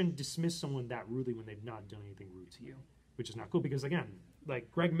 But you shouldn't dismiss someone that rudely when they've not done anything rude to you, which is not cool. Because again,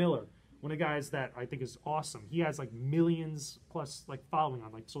 like Greg Miller, one of the guys that I think is awesome, he has like millions plus like following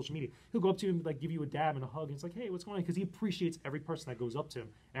on like social media. He'll go up to you and like give you a dab and a hug, and it's like, hey, what's going on? Because he appreciates every person that goes up to him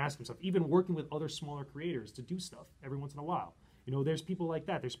and asks him stuff. Even working with other smaller creators to do stuff every once in a while. You know, there's people like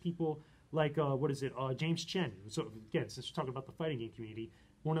that. There's people like James Chen. So again, since we're talking about the fighting game community,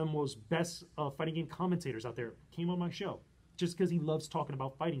 one of the most best fighting game commentators out there came on my show just because he loves talking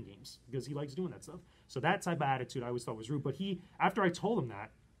about fighting games, because he likes doing that stuff. So that type of attitude I always thought was rude. But after I told him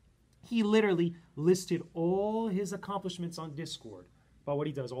that, he literally listed all his accomplishments on Discord about what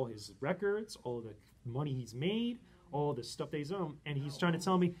he does, all his records, all the money he's made, all the stuff that he's done. And he's trying to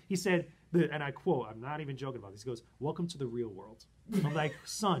tell me, he said, and I quote, I'm not even joking about this. He goes, "Welcome to the real world." I'm like,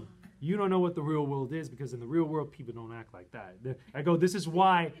 son, you don't know what the real world is, because in the real world, people don't act like that. I go, this is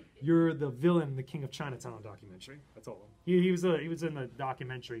why you're the villain in the King of Chinatown documentary. I told him. He was in the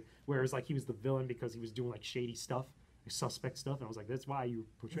documentary where it was like he was the villain because he was doing like shady stuff, like suspect stuff. And I was like, that's why you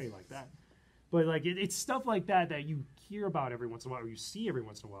portray like that. But like it's stuff like that that you hear about every once in a while, or you see every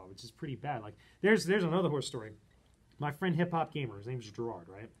once in a while, which is pretty bad. Like there's another horror story. My friend Hip Hop Gamer, his name's Gerard,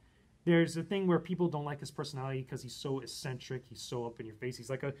 right? There's a thing where people don't like his personality because he's so eccentric, he's so up in your face.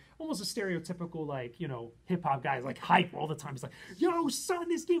 He's like almost a stereotypical, like, you know, hip hop guy, like hype all the time. He's like, yo, son,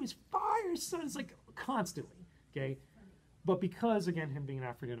 this game is fire, son. It's like constantly, okay? But because, again, him being an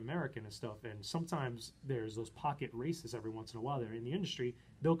African American and stuff, and sometimes there's those pocket racists every once in a while that are in the industry,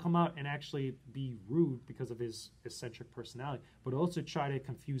 they'll come out and actually be rude because of his eccentric personality, but also try to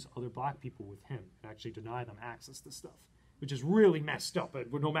confuse other black people with him and actually deny them access to stuff, which is really messed up,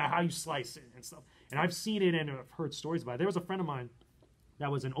 but no matter how you slice it and stuff. And I've seen it and I've heard stories about it. There was a friend of mine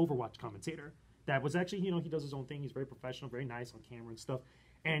that was an Overwatch commentator that was actually, you know, he does his own thing. He's very professional, very nice on camera and stuff.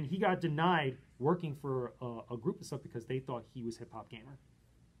 And he got denied working for a group of stuff because they thought he was Hip Hop Gamer.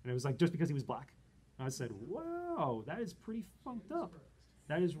 And it was like, just because he was black. And I said, wow, that is pretty funked up.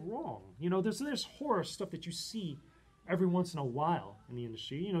 That is wrong. You know, there's horror stuff that you see every once in a while in the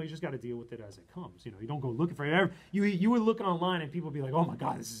industry. You know, you just got to deal with it as it comes. You know, you don't go looking for it. You were looking online and people be like, oh my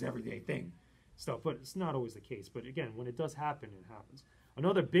God, this is everyday thing stuff. But it's not always the case. But again, when it does happen, it happens.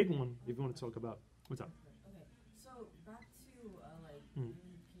 Another big one, if you want to talk about, what's up? Okay, so back to like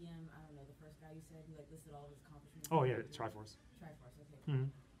PM, I don't know, the first guy you said who like listed all of his accomplishments. Oh yeah, Triforce. Triforce, okay. Mm-hmm.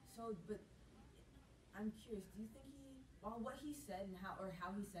 So, but I'm curious, do you think what he said and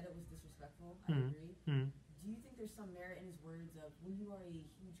how he said it was disrespectful? I agree. Mm-hmm. Do you think there's some merit in his words of when you are a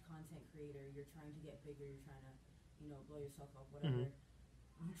huge content creator, you're trying to get bigger, you're trying to, you know, blow yourself up, whatever.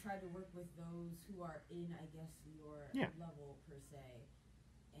 You try to work with those who are in, I guess, your level per se,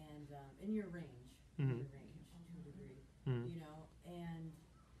 and in your range, to a degree, you know. And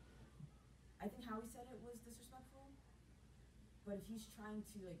I think how he said it was disrespectful. But if he's trying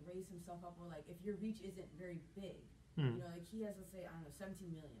to like raise himself up, or like if your reach isn't very big, you know, like he has, let's say, I don't know,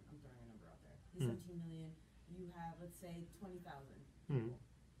 17 million. I'm throwing a number out there. He's 17 million. You have, let's say, 20,000 people,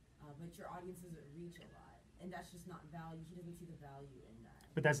 but your audience doesn't reach a lot, and that's just not value. He doesn't see the value in that.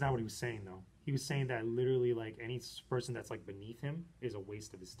 But that's not what he was saying, though. He was saying that literally, like, any person that's like beneath him is a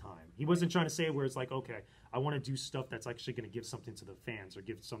waste of his time. He wasn't trying to say where it's like, okay, I want to do stuff that's actually going to give something to the fans or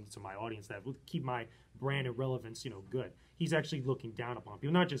give something to my audience that will keep my brand and relevance, you know, good. He's actually looking down upon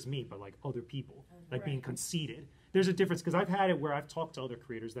people, not just me, but like other people, like being conceited. There's a difference, because I've had it where I've talked to other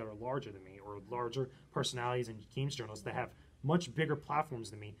creators that are larger than me, or larger personalities and games journalists that have much bigger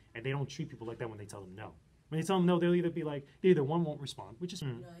platforms than me, and they don't treat people like that when they tell them no. When they tell them no, they'll either be like, one won't respond, which is... You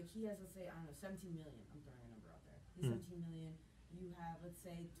know, like he has, let's say, I don't know, 17 million. I'm throwing a number out there. He's 17 million. You have, let's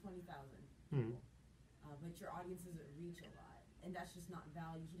say, 20,000 people. But your audience doesn't reach a lot. And that's just not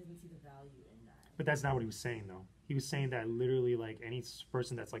value. He doesn't see the value in that. But that's not what he was saying, though. He was saying that literally, like, any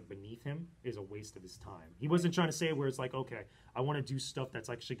person that's, like, beneath him is a waste of his time. He wasn't trying to say where it's like, okay, I want to do stuff that's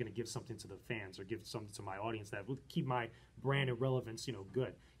actually going to give something to the fans or give something to my audience that will keep my brand and relevance, you know,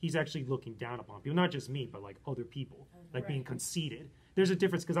 good. He's actually looking down upon people, not just me, but, like, other people, like being conceited. There's a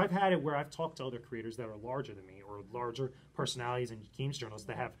difference, because I've had it where I've talked to other creators that are larger than me, or larger personalities and games journalists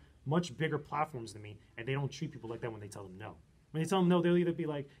that have much bigger platforms than me, and they don't treat people like that when they tell them no. When they tell them no, they'll either be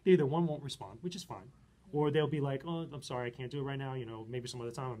like, one won't respond, which is fine, or they'll be like, oh, I'm sorry, I can't do it right now, you know, maybe some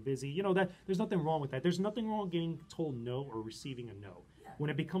other time, I'm busy. You know, that there's nothing wrong with that. There's nothing wrong getting told no or receiving a no. When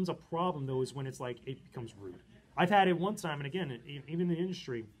it becomes a problem, though, is when it's like, it becomes rude. I've had it one time, and again, even in the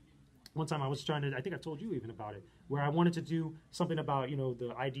industry, one time I was trying to, I think I told you even about it, where I wanted to do something about, you know,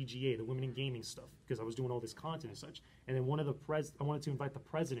 the IDGA, the Women in Gaming stuff, because I was doing all this content and such. And then I wanted to invite the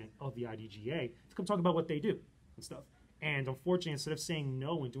president of the IDGA to come talk about what they do and stuff. And unfortunately, instead of saying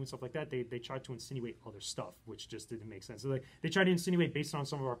no and doing stuff like that, they tried to insinuate other stuff, which just didn't make sense. So they tried to insinuate, based on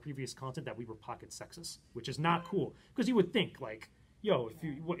some of our previous content, that we were pocket sexist, which is not cool. Because you would think, like, yo, if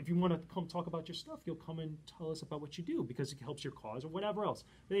you want to come talk about your stuff, you'll come and tell us about what you do because it helps your cause or whatever else.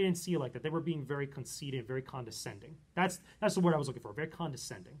 But they didn't see it like that. They were being very conceited, very condescending. That's the word I was looking for, very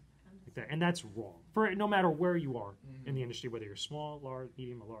condescending. Like that. And that's wrong. For no matter where you are in the industry, whether you're small, large,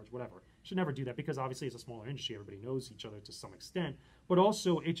 medium, or large, whatever. You should never do that, because obviously it's a smaller industry. Everybody knows each other to some extent. But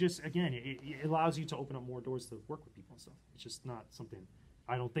also, it just, again, it allows you to open up more doors to work with people and stuff. It's just not something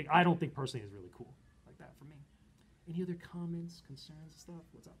I don't think personally is really cool like that for me. Any other comments, concerns, stuff?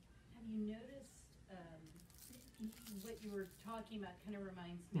 What's up? Have you noticed what you were talking about kind of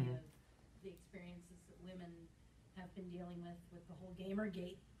reminds me of the experiences that women have been dealing with the whole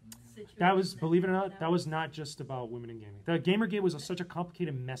Gamergate situation. That was, believe it or not, that was not just about women in gaming. The Gamergate was such a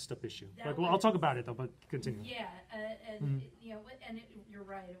complicated, messed up issue. Like, well, I'll talk about it though, but continue. Yeah, and you know, and you're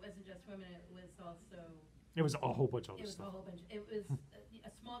right. It wasn't just women. It was also. It was a whole bunch of other It was stuff. a whole bunch. It was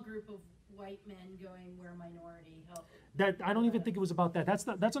a small group of white men going, "We're minority." Help. That I don't even think it was about that.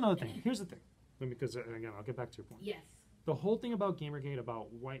 That's another thing. Here's the thing, because again, I'll get back to your point. Yes. The whole thing about Gamergate,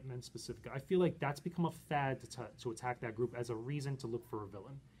 about white men specific, I feel like that's become a fad to attack that group as a reason to look for a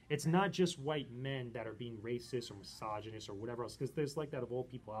villain. It's not just white men that are being racist or misogynist or whatever else, because there's like that of all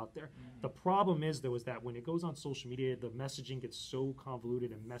people out there. The problem is, though, is that when it goes on social media, the messaging gets so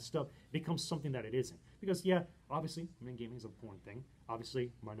convoluted and messed up, it becomes something that it isn't. Because, yeah, obviously, women in gaming is an important thing.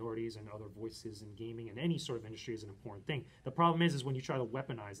 Obviously, minorities and other voices in gaming and any sort of industry is an important thing. The problem is when you try to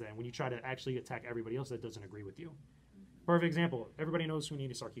weaponize that and when you try to actually attack everybody else that doesn't agree with you. Perfect example. Everybody knows who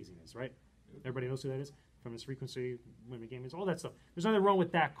Nina Sarkeesian is, right? Everybody knows who that is. Feminist Frequency, women gaming, all that stuff. There's nothing wrong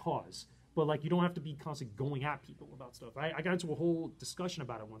with that cause, but like you don't have to be constantly going at people about stuff. I got into a whole discussion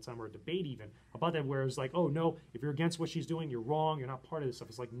about it one time, or a debate even about that, where it's like, oh no, if you're against what she's doing, you're wrong. You're not part of this stuff.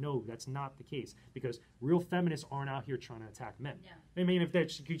 It's like, no, that's not the case, because real feminists aren't out here trying to attack men. Yeah. I mean,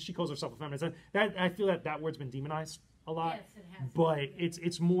 if she calls herself a feminist, that I feel that word's been demonized a lot. Yes, it has. But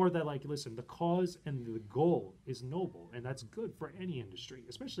it's more that, like, listen, the cause and the goal is noble, and that's good for any industry,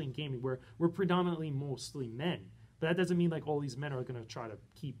 especially in gaming, where we're predominantly mostly men. But that doesn't mean like all these men are going to try to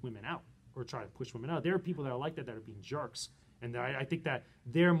keep women out or try to push women out. There are people that are like that are being jerks, and I think that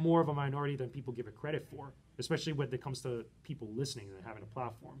they're more of a minority than people give it credit for, especially when it comes to people listening and having a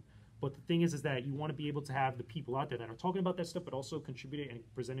platform. But the thing is that you want to be able to have the people out there that are talking about that stuff, but also contributing and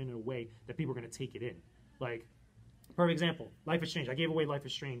presenting in a way that people are going to take it in. Like, perfect example, Life is Strange. I gave away Life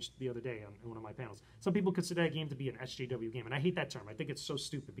is Strange the other day on one of my panels. Some people consider that game to be an SJW game, and I hate that term. I think it's so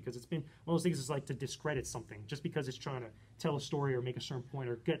stupid because it's been one of those things that's like to discredit something just because it's trying to tell a story or make a certain point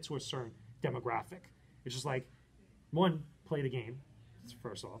or get to a certain demographic. It's just like, one, play the game,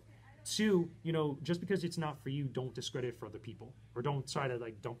 first off. Two, just because it's not for you, don't discredit it for other people, or don't try to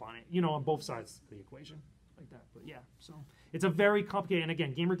like dump on it, on both sides of the equation. Like that. But yeah, so it's a very complicated, and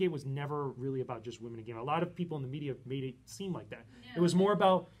again, Gamergate was never really about just women in gaming. A lot of people in the media made it seem like that. Yeah. It was more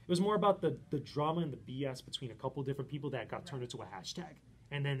about the drama and the BS between a couple different people that got turned into a hashtag.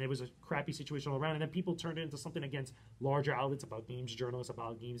 And then there was a crappy situation all around, and then people turned it into something against larger outlets, about games journalists,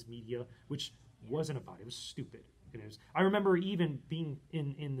 about games media, which wasn't about it. It was stupid. I remember even being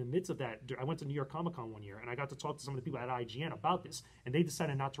in the midst of that. I went to New York Comic Con one year, and I got to talk to some of the people at IGN about this, and they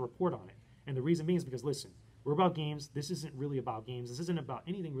decided not to report on it. And the reason being is because, listen, we're about games. This isn't really about games. This isn't about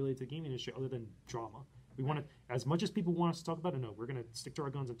anything related to the gaming industry other than drama. We want to, as much as people want us to talk about it, no, we're going to stick to our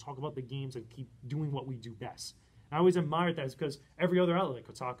guns and talk about the games and keep doing what we do best. And I always admired that, because every other outlet, like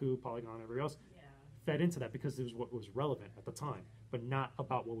Kotaku, Polygon, everybody else, fed into that because it was what was relevant at the time, but not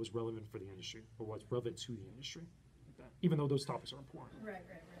about what was relevant for the industry or what's relevant to the industry. Like that. Even though those topics are important. Right.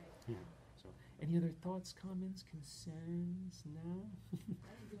 Yeah. So, any other thoughts, comments, concerns? No.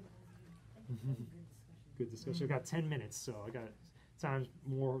 Good discussion. I got 10 minutes, so I got time.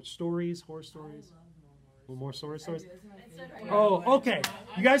 More stories, horror stories. More stories. Oh, okay.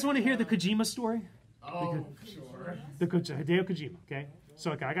 You guys want to hear the Kojima story? Oh, sure. The Hideo Kojima. Okay.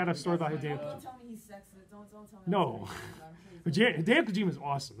 So I got a story about Hideo Kojima. Don't tell me he's sexist. Don't tell me. No. Hideo Kojima is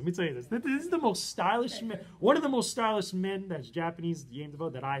awesome. Let me tell you this. This is the most stylish man. One of the most stylish men that's Japanese game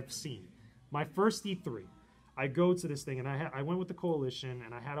developer that I've seen. My first E3. I go to this thing, and I went with the coalition,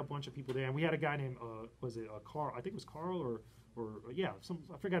 and I had a bunch of people there, and we had a guy named Carl? I think it was Carl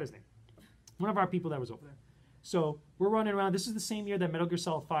I forgot his name. One of our people that was over there. So we're running around. This is the same year that Metal Gear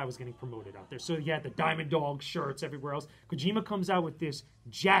Solid 5 was getting promoted out there. So you had the Diamond Dog shirts everywhere else. Kojima comes out with this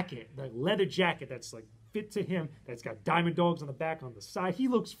jacket, the leather jacket that's like fit to him, that's got Diamond Dogs on the back, on the side. He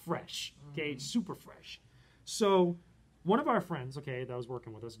looks fresh, okay, super fresh. So one of our friends, okay, that was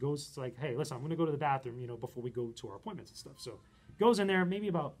working with us, goes like, hey, listen, I'm going to go to the bathroom, before we go to our appointments and stuff. So goes in there, maybe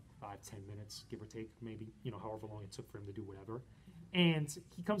about 5-10 minutes, give or take, maybe, however long it took for him to do whatever. And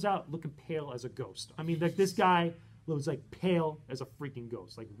he comes out looking pale as a ghost. I mean, like, this guy was like pale as a freaking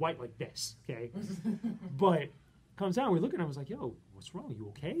ghost, like white like this, okay? But comes out, we're looking at him, I was like, yo, what's wrong? You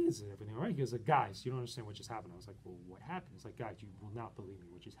okay? Is everything all right? He goes, like, guys, you don't understand what just happened. I was like, well, what happened? He's like, guys, you will not believe me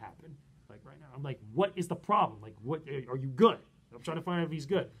what just happened. Like, right now. I'm like, what is the problem? Like, what, are you good? I'm trying to find out if he's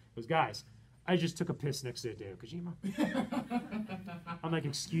good. He goes, guys, I just took a piss next to Hideo Kojima. I'm like,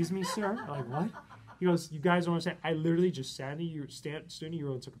 excuse me, sir? I'm like, what? He goes, you guys don't understand. I literally just stood in your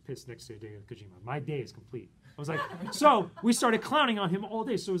row and took a piss next to Hideo Kojima. My day is complete. I was like, so we started clowning on him all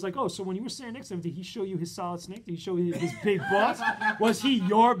day. So it was like, oh, so when you were standing next to him, did he show you his Solid Snake? Did he show you his big boss? Was he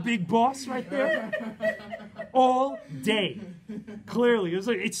your big boss right there? all day. Clearly,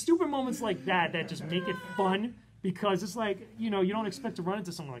 it's stupid moments like that that just make it fun because it's like you don't expect to run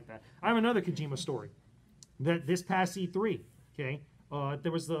into something like that. I have another Kojima story. That this past E3, okay,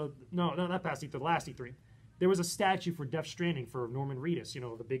 there was not past E3, the last E3. There was a statue for Death Stranding for Norman Reedus,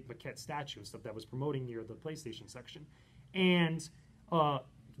 the big maquette statue and stuff that was promoting near the PlayStation section, and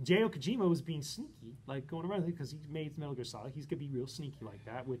Hideo Kojima was being sneaky, like going around because he made Metal Gear Solid. He's gonna be real sneaky like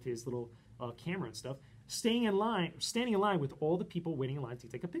that with his little camera and stuff. Standing in line with all the people waiting in line to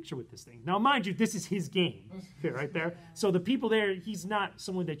take a picture with this thing. Now, mind you, this is his game, right there. So the people there, he's not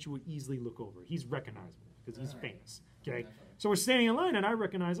someone that you would easily look over. He's recognizable because he's famous. Okay, so we're standing in line, and I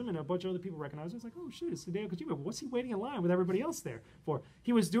recognize him, and a bunch of other people recognize him. It's like, oh shit, it's Hideo Kojima. What's he waiting in line with everybody else there for?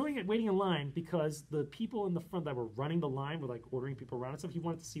 He was doing it, waiting in line, because the people in the front that were running the line were like ordering people around and stuff. He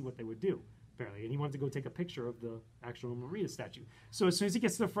wanted to see what they would do, apparently, and he wanted to go take a picture of the actual Maria statue. So as soon as he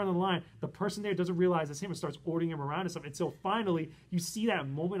gets to the front of the line, the person there doesn't realize it's him and starts ordering him around and stuff. Until finally, you see that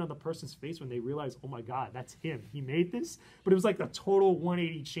moment on the person's face when they realize, oh my god, that's him. He made this, but it was like a total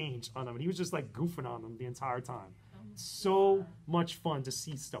 180 change on them, and he was just like goofing on them the entire time. So much fun to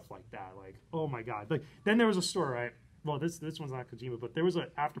see stuff like that. Like, oh my god. Like, then there was a story, right? Well, this one's not Kojima, but there was an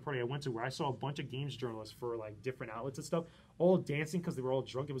after party I went to where I saw a bunch of games journalists for like different outlets and stuff, all dancing because they were all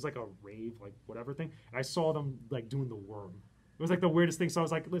drunk. It was like a rave, like whatever thing. And I saw them like doing the worm. It was like the weirdest thing. So I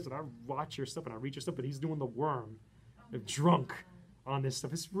was like, listen, I watch your stuff and I read your stuff, but he's doing the worm, drunk on this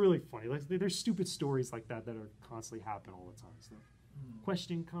stuff. It's really funny. Like, there's stupid stories like that are constantly happening all the time. Stuff.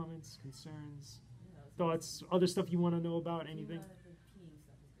 Question, comments, concerns. Thoughts, other stuff you want to know about, anything?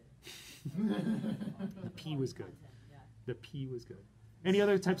 The pee was good. The pee was good. Any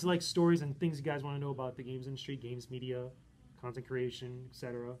other types of like stories and things you guys want to know about the games industry, games media, content creation,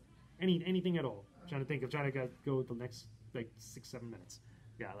 etc.? Anything at all? I'm trying to think. I'm trying to go the next like 6-7 minutes.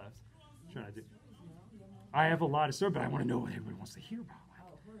 Yeah, left. I have a lot of stories, but I want to know what everybody wants to hear about.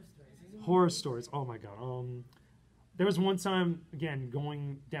 Horror stories. Oh my god. There was one time, again,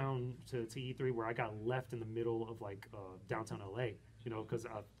 going down to E3 where I got left in the middle of like downtown LA, because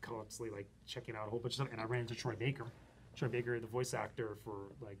I'm constantly like checking out a whole bunch of stuff, and I ran into Troy Baker. Troy Baker, the voice actor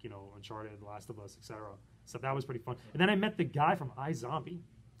for like Uncharted, The Last of Us, etc. So that was pretty fun. And then I met the guy from iZombie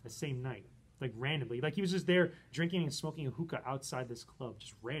the same night, like randomly. Like he was just there drinking and smoking a hookah outside this club,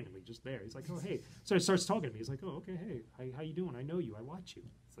 just randomly, just there. He's like, oh hey. So he starts talking to me. He's like, oh okay, hey, how you doing? I know you. I watch you.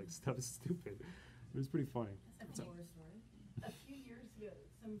 It's like stuff is stupid. It was pretty funny. That's a horror story. A few years ago,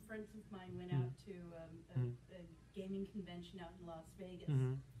 some friends of mine went out to a gaming convention out in Las Vegas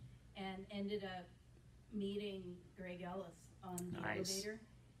and ended up meeting Greg Ellis on the elevator.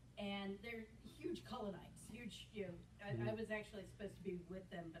 And they're huge colonites, huge. I was actually supposed to be with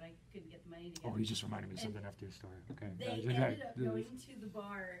them, but I couldn't get the money together. Oh, you just reminded me of something after your story. Okay. They ended up going to the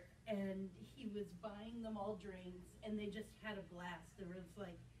bar, and he was buying them all drinks, and they just had a blast. There was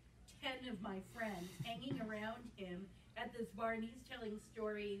like 10 of my friends hanging around him at this bar, and he's telling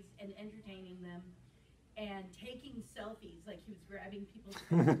stories and entertaining them and taking selfies. Like he was grabbing people's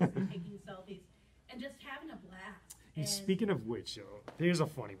phones and taking selfies and just having a blast. And speaking of which, here's a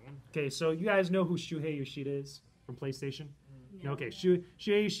funny one. Okay, so you guys know who Shuhei Yoshida is from PlayStation? No. Okay, Shuhei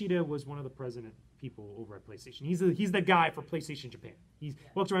Yoshida was one of the president people over at PlayStation. He's the guy for PlayStation Japan. He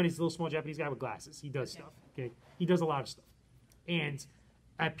walks around, he's a little small Japanese guy with glasses. He does stuff. Okay, he does a lot of stuff. And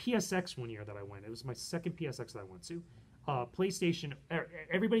at PSX one year that I went, it was my second PSX that I went to, PlayStation,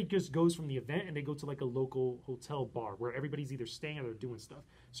 everybody just goes from the event and they go to like a local hotel bar where everybody's either staying or they're doing stuff.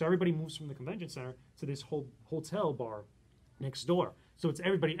 So everybody moves from the convention center to this whole hotel bar next door. So it's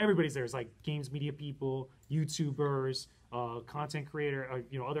everybody's there. It's like games media people, YouTubers, content creator,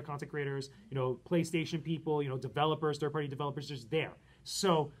 other content creators, PlayStation people, developers, third-party developers, just there.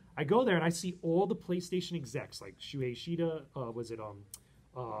 So I go there and I see all the PlayStation execs, like Shuhei Ishida,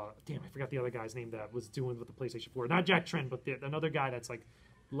 damn, I forgot the other guy's name that was doing with the PlayStation 4. Not Jack Trent, but another guy that's like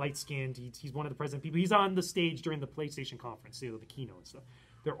light-skinned. He's one of the president people. He's on the stage during the PlayStation conference, the keynote and stuff.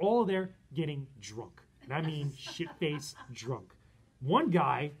 They're all there getting drunk. And I mean shit-faced drunk. One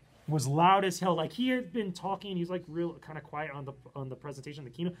guy was loud as hell. Like he had been talking, he's like real kind of quiet on the presentation, the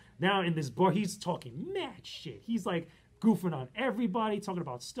keynote. Now in this bar, he's talking mad shit. He's like goofing on everybody, talking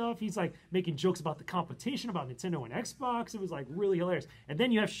about stuff. He's like making jokes about the competition, about Nintendo and Xbox. It was like really hilarious. And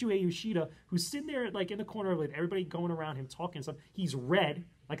then you have Shuhei Yoshida, who's sitting there like in the corner with everybody going around him talking and stuff. He's red,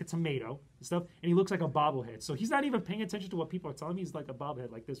 like a tomato and stuff, and he looks like a bobblehead. So he's not even paying attention to what people are telling him. He's like a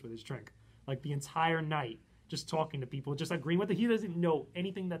bobblehead like this with his drink. Like the entire night, just talking to people, just agreeing with it. He doesn't know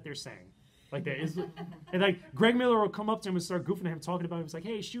anything that they're saying. Like that is, and like Greg Miller will come up to him and start goofing at him, talking about him. He's like,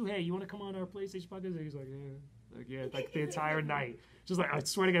 "Hey, Shuhei, you want to come on our PlayStation podcast?" And he's like, "Yeah." Like, yeah, like the entire night. Just like, I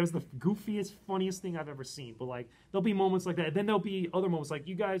swear to God, it was the goofiest, funniest thing I've ever seen. But like, there'll be moments like that. Then there'll be other moments like,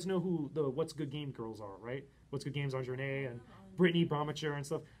 you guys know who the What's Good Game girls are, right? What's Good Games, Andre and Brittany Bromwich and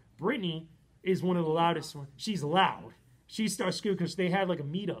stuff. Brittany is one of the loudest ones. She's loud. She starts screaming because they had like a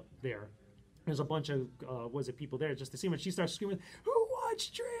meetup there. There's a bunch of people there just to see when she starts screaming, "Who wants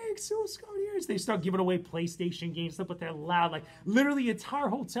drinks? Who's coming here?" They start giving away PlayStation games, stuff, but they're loud. Like literally, the entire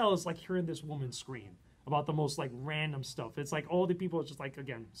hotel is like hearing this woman scream about the most like random stuff. It's like all the people are just like,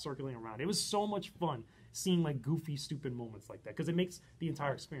 again, circling around. It was so much fun seeing like goofy, stupid moments like that because it makes the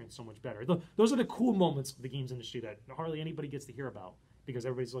entire experience so much better. Those are the cool moments of the games industry that hardly anybody gets to hear about because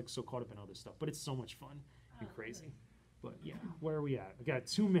everybody's like so caught up in other stuff. But it's so much fun and crazy. But yeah, where are we at? We got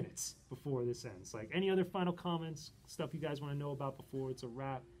 2 minutes before this ends. Like, any other final comments, stuff you guys want to know about before it's a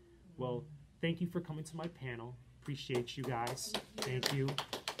wrap? Well, thank you for coming to my panel. Appreciate you guys. Thank you.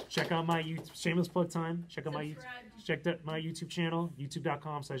 Check out my YouTube, shameless plug time. Check out my YouTube channel,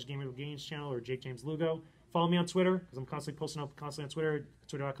 youtube.com/GamersWithGains channel, or Jakejames Lugo. Follow me on Twitter, because I'm constantly posting up on Twitter,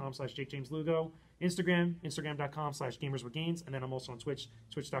 twitter.com/JakeJamesLugo. Instagram, instagram.com/GamersWithGains. And then I'm also on Twitch,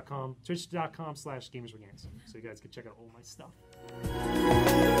 twitch.com/GamersWithGains. So you guys can check out all my stuff.